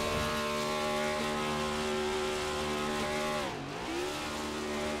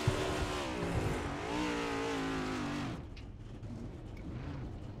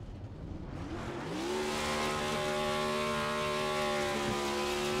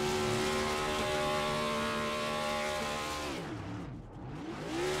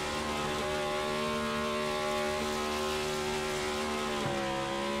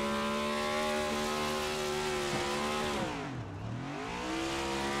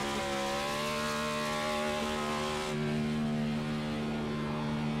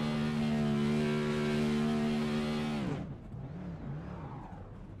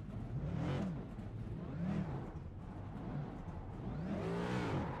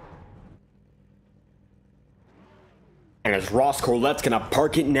 And as Ross Corlette's gonna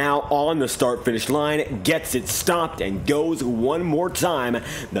park it now on the start-finish line, gets it stopped and goes one more time,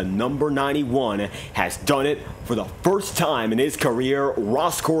 the number 91 has done it for the first time in his career.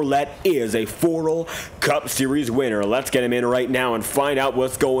 Ross Corlette is a FORL Cup Series winner. Let's get him in right now and find out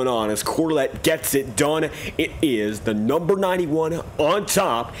what's going on. As Corlette gets it done, it is the number 91 on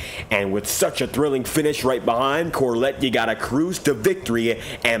top, and with such a thrilling finish right behind Corlette, you gotta cruise to victory,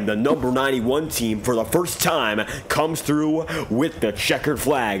 and the number 91 team for the first time comes through with the checkered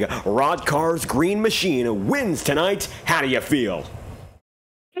flag. Rod Carr's Green Machine wins tonight. How do you feel?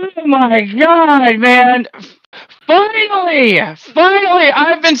 Oh my God, man. Finally!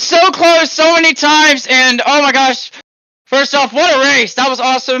 I've been so close so many times, and oh my gosh. First off, what a race. That was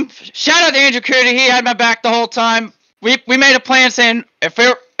awesome. Shout out to Andrew Cootie. He had my back the whole time. We made a plan saying if we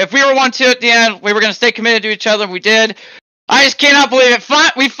were 1-2 at the end, we were going to stay committed to each other. We did. I just cannot believe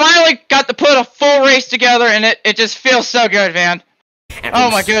it. We finally got to put a full race together, and it just feels so good, man. Oh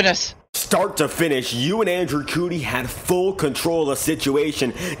my goodness. Start to finish, you and Andrew Cootie had full control of the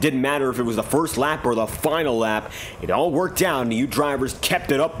situation. Didn't matter if it was the first lap or the final lap. It all worked out, and you drivers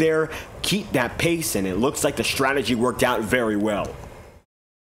kept it up there. Keep that pace, and it looks like the strategy worked out very well.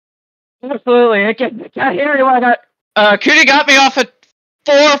 Absolutely. I can't hear you. Cootie got me off at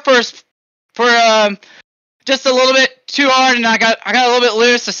 4 for just a little bit too hard, and I got a little bit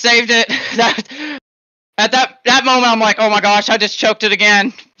loose. I saved it. At that moment, I'm like, oh my gosh, I just choked it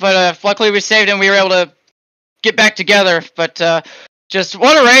again. But luckily we saved it and we were able to get back together. But just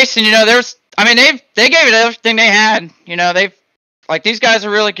what a race. And, they gave it everything they had. These guys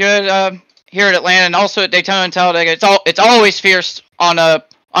are really good here at Atlanta and also at Daytona and Talladega. It's always fierce on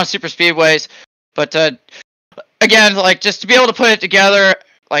super speedways. But again, just to be able to put it together,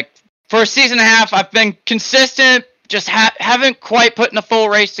 for a season and a half, I've been consistent, just haven't quite put in a full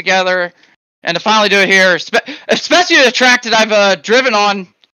race together. And to finally do it here, especially the track that I've driven on,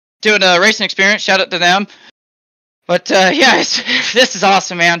 doing a racing experience, shout out to them. But this is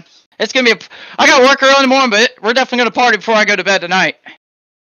awesome, man. It's gonna be I got work early in the morning, but we're definitely gonna party before I go to bed tonight.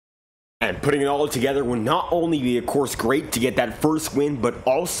 And putting it all together will not only be, of course, great to get that first win, but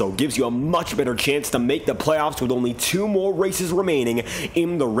also gives you a much better chance to make the playoffs with only 2 more races remaining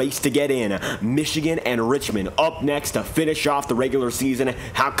in the race to get in. Michigan and Richmond up next to finish off the regular season.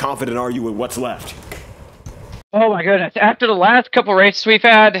 How confident are you with what's left? Oh my goodness. After the last couple races we've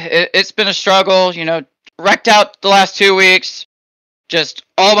had, it's been a struggle. Wrecked out the last 2 weeks. Just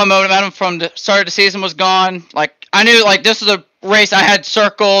all my momentum from the start of the season was gone. I knew this was a race I had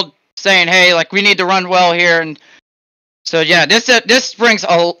circled, saying, hey, we need to run well here. And so, yeah, this brings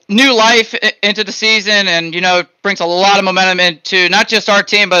a new life into the season and, brings a lot of momentum into not just our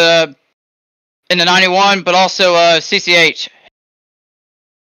team, but in the 91, but also CCH.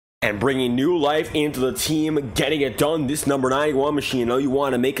 And bringing new life into the team, getting it done, this number 91 machine. I know you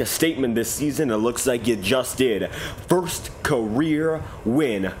want to make a statement this season. It looks like you just did. First career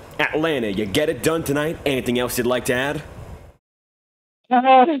win. Atlanta, you get it done tonight. Anything else you'd like to add?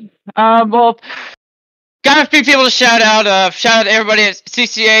 Well, got a few people to shout out. Shout out to everybody at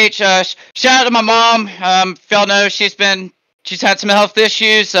CCH. Shout out to my mom. If y'all know, she's had some health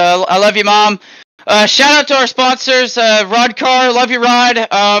issues. I love you, Mom. Shout out to our sponsors, Rod Carr, love you, Rod.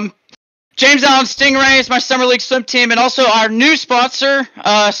 James Allen Stingrays, my summer league swim team, and also our new sponsor,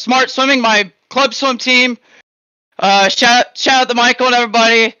 Smart Swimming, my club swim team. Shout out to Michael and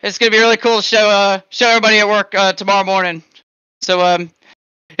everybody. It's gonna be really cool to show everybody at work tomorrow morning. So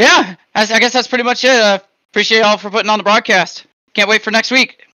yeah, I guess that's pretty much it. Appreciate y'all for putting on the broadcast. Can't wait for next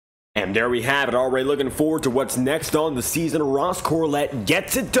week. And there we have it, already looking forward to what's next on the season. Ross Corlette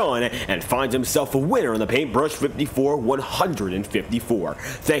gets it done and finds himself a winner in the Paintbrush 54 154.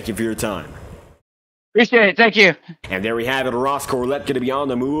 Thank you for your time. Appreciate it. Thank you. And there we have it, Ross Corlett going to be on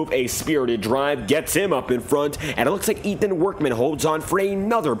the move. A spirited drive gets him up in front, and it looks like Ethan Workman holds on for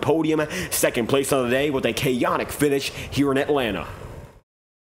another podium. Second place on the day with a chaotic finish here in Atlanta.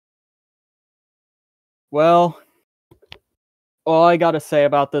 Well, all I got to say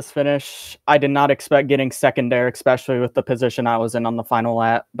about this finish, I did not expect getting second there, especially with the position I was in on the final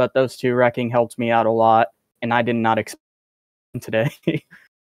lap, but those two wrecking helped me out a lot, and I did not expect today.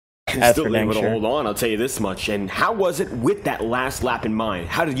 Still able to hold on, I'll tell you this much. And how was it with that last lap in mind?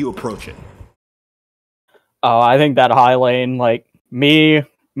 How did you approach it? Oh, I think that high lane, like me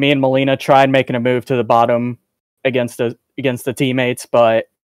and Molina tried making a move to the bottom against the teammates, but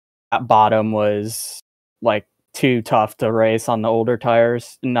that bottom was like too tough to race on the older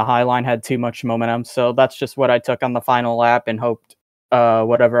tires, and the high line had too much momentum. So that's just what I took on the final lap and hoped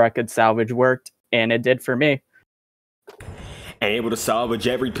whatever I could salvage worked, and it did for me. And able to salvage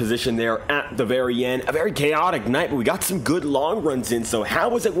every position there at the very end. A very chaotic night, but we got some good long runs in. So how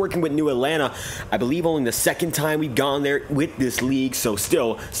was it working with New Atlanta? I believe only the second time we've gone there with this league, so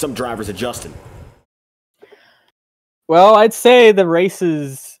still some drivers adjusting. Well, I'd say the race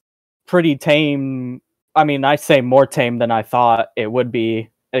is pretty tame. I mean, I'd say more tame than I thought it would be,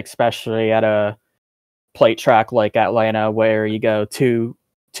 especially at a plate track like Atlanta, where you go two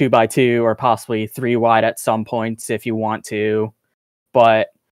by two or possibly 3 wide at some points if you want to. But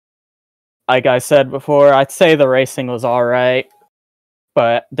like I said before, I'd say the racing was all right,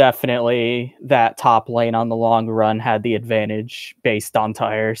 but definitely that top lane on the long run had the advantage based on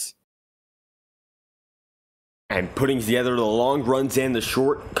tires. And putting together the long runs and the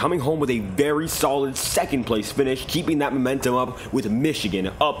short, coming home with a very solid second place finish, keeping that momentum up with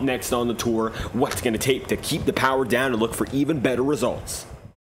Michigan up next on the tour. What's going to take to keep the power down and look for even better results?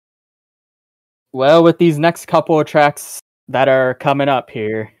 Well, with these next couple of tracks that are coming up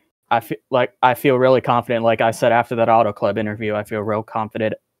here, I feel really confident. Like I said after that Auto Club interview, I feel real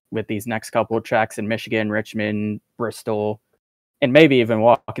confident with these next couple of tracks in Michigan, Richmond, Bristol, and maybe even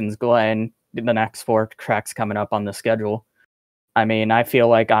Watkins Glen, the next 4 tracks coming up on the schedule. I mean, I feel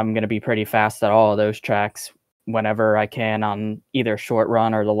like I'm going to be pretty fast at all of those tracks whenever I can on either short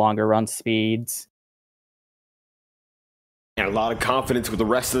run or the longer run speeds. And a lot of confidence with the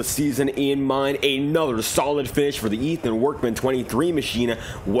rest of the season in mind. Another solid finish for the Ethan Workman 23 machine.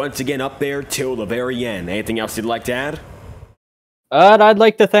 Once again up there till the very end. Anything else you'd like to add? I'd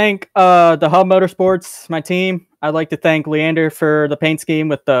like to thank the Hub Motorsports, my team. I'd like to thank Leander for the paint scheme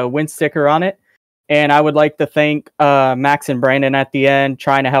with the win sticker on it. And I would like to thank Max and Brandon at the end,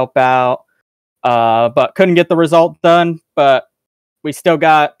 trying to help out, but couldn't get the result done. But we still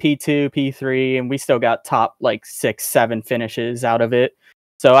got P2, P3, and we still got top like 6, 7 finishes out of it.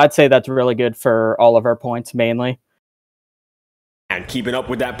 So I'd say that's really good for all of our points mainly. And keeping up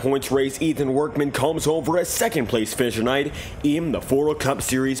with that points race, Ethan Workman comes home for a second place finish tonight in the FORL Cup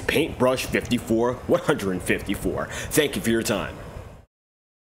Series Paintbrush 54-154. Thank you for your time.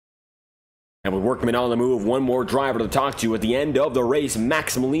 And with Workman on the move, one more driver to talk to at the end of the race.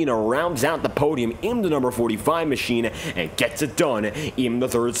 Max Molina rounds out the podium in the number 45 machine and gets it done in the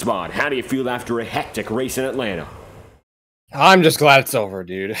 3rd spot. How do you feel after a hectic race in Atlanta? I'm just glad it's over,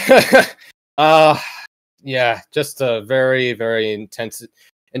 dude. Yeah, just a very, very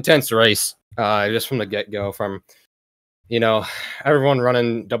intense race. Just from the get-go, from everyone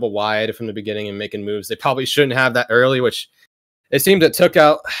running double wide from the beginning and making moves. They probably shouldn't have that early, which it seemed it took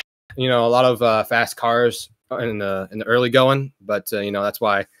out a lot of fast cars in the early going, but that's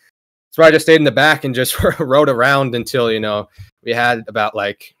why I just stayed in the back and just rode around until we had about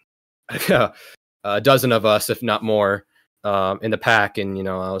like a dozen of us, if not more, in the pack. And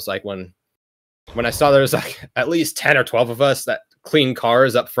I was like, when I saw there was like at least 10 or 12 of us that clean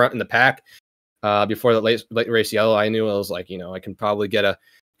cars up front in the pack before the late race yellow, I knew I was like, I can probably get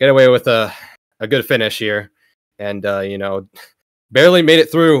away with a good finish here. And barely made it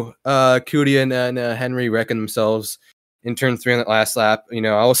through. Cootie and Henry wrecking themselves in turn 3 on that last lap.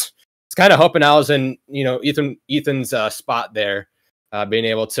 I was kind of hoping I was in Ethan's spot there, being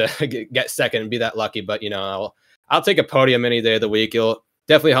able to get second and be that lucky. But I'll take a podium any day of the week. It'll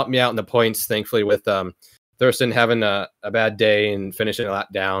definitely help me out in the points. Thankfully, with Thurston having a bad day and finishing a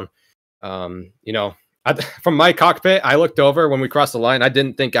lap down. From my cockpit, I looked over when we crossed the line. I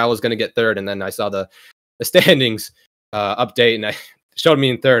didn't think I was going to get third, and then I saw the standings update, and I showed me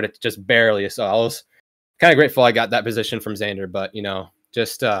in third. It's just barely. So I was kind of grateful I got that position from Xander, but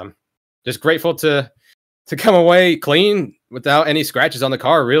just grateful to come away clean without any scratches on the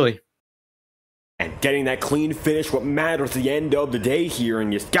car, really. And getting that clean finish, what matters at the end of the day here,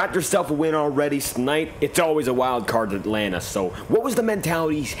 and you got yourself a win already tonight. It's always a wild card at Atlanta. So what was the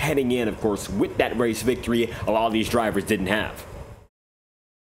mentality heading in, of course, with that race victory a lot of these drivers didn't have?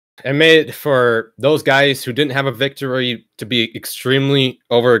 It made it for those guys who didn't have a victory to be extremely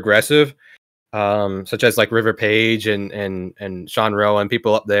over aggressive, such as like River Page and Sean Rowe and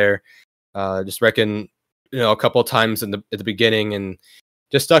people up there. Just reckon, a couple of times at the beginning, and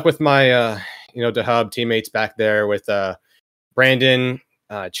just stuck with my the hub teammates back there with Brandon,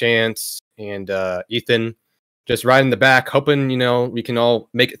 Chance, and Ethan, just riding the back, hoping we can all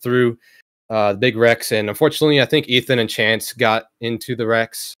make it through the big wrecks. And unfortunately, I think Ethan and Chance got into the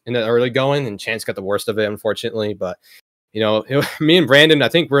wrecks in the early going, and Chance got the worst of it, unfortunately. But me and Brandon, I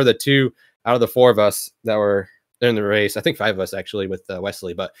think we're the two out of the four of us that were there in the race. I think five of us actually with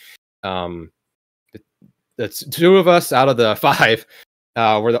Wesley, but that's two of us out of the five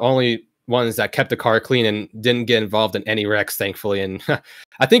were the only ones that kept the car clean and didn't get involved in any wrecks, thankfully. And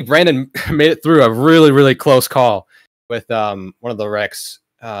I think Brandon made it through a really, really close call with one of the wrecks.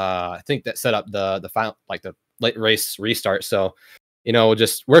 I think that set up the final, like the late race restart. So,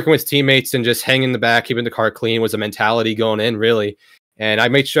 just working with teammates and just hanging in the back, keeping the car clean was a mentality going in, really. And I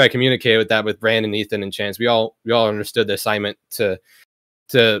made sure I communicated with that with Brandon, Ethan, and Chance. We all understood the assignment to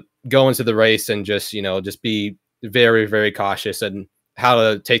go into the race and just be very, very cautious and how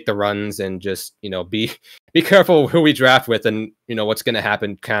to take the runs, and just be careful who we draft with, and what's going to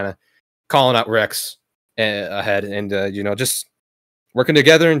happen, kind of calling out wrecks ahead, and just working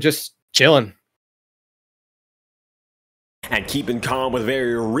together and just chilling. And keeping calm with a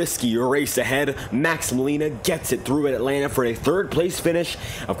very risky race ahead, Max Molina gets it through at Atlanta for a third-place finish.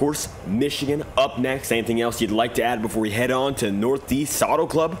 Of course, Michigan up next. Anything else you'd like to add before we head on to Northeast Auto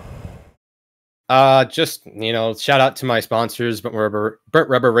Club? Just, shout out to my sponsors, Burnt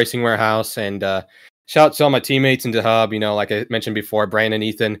Rubber Racing Warehouse, and shout out to all my teammates in the hub, like I mentioned before, Brandon,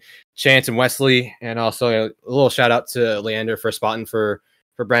 Ethan, Chance, and Wesley, and also a little shout out to Leander for spotting for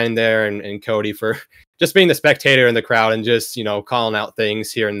Brandon there, and Cody for just being the spectator in the crowd and just, calling out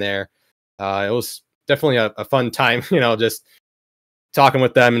things here and there. It was definitely a fun time, just talking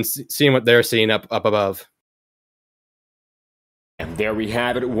with them and seeing what they're seeing up above. And there we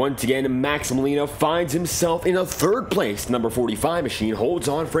have it. Once again, Max Molina finds himself in a third place. Number 45 machine holds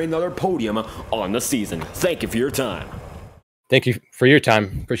on for another podium on the season. Thank you for your time. Thank you for your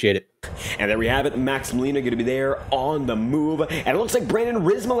time. Appreciate it. And there we have it. Max Molina going to be there on the move. And it looks like Brandon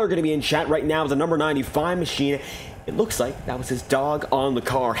Rismiller going to be in chat right now with the number 95 machine. It looks like that was his dog on the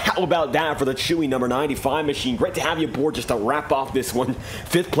car. How about that for the Chewy number 95 machine? Great to have you aboard just to wrap off this one.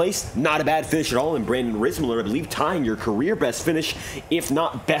 Fifth place, not a bad finish at all. And Brandon Rismiller, I believe, tying your career best finish, if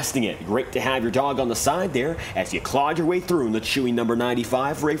not besting it. Great to have your dog on the side there as you clawed your way through in the Chewy number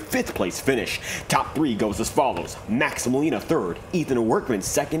 95 for a fifth place finish. Top three goes as follows. Max Molina third, Ethan Workman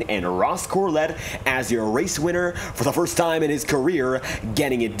second, and Ross Corlett as your race winner for the first time in his career,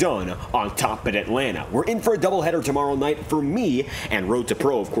 getting it done on top at Atlanta. We're in for a doubleheader tomorrow night for me, and Road to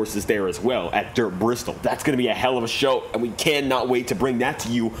Pro, of course, is there as well at Dirt Bristol. That's going to be a hell of a show, and we cannot wait to bring that to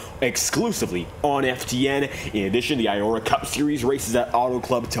you exclusively on FTN. In addition, the IORA Cup Series races at Auto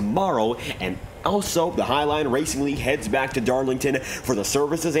Club tomorrow, and also, the Highline Racing League heads back to Darlington for the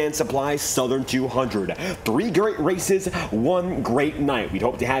Services and Supplies Southern 200. 3 great races, 1 great night. We'd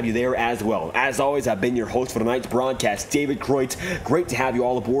hope to have you there as well. As always, I've been your host for tonight's broadcast, David Kreutz. Great to have you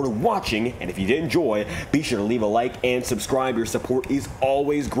all aboard watching, and if you did enjoy, be sure to leave a like and subscribe. Your support is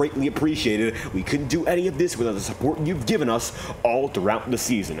always greatly appreciated. We couldn't do any of this without the support you've given us all throughout the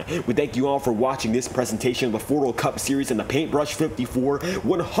season. We thank you all for watching this presentation of the FORL Cup Series and the Paintbrush 54,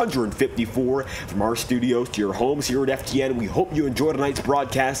 154. From our studios to your homes here at FTN, we hope you enjoyed tonight's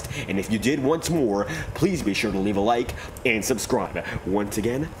broadcast, and if you did once more, please be sure to leave a like and subscribe. Once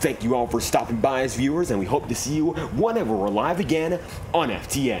again, thank you all for stopping by as viewers, and we hope to see you whenever we're live again on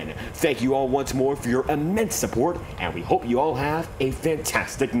FTN. Thank you all once more for your immense support, and we hope you all have a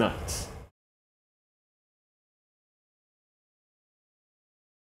fantastic night.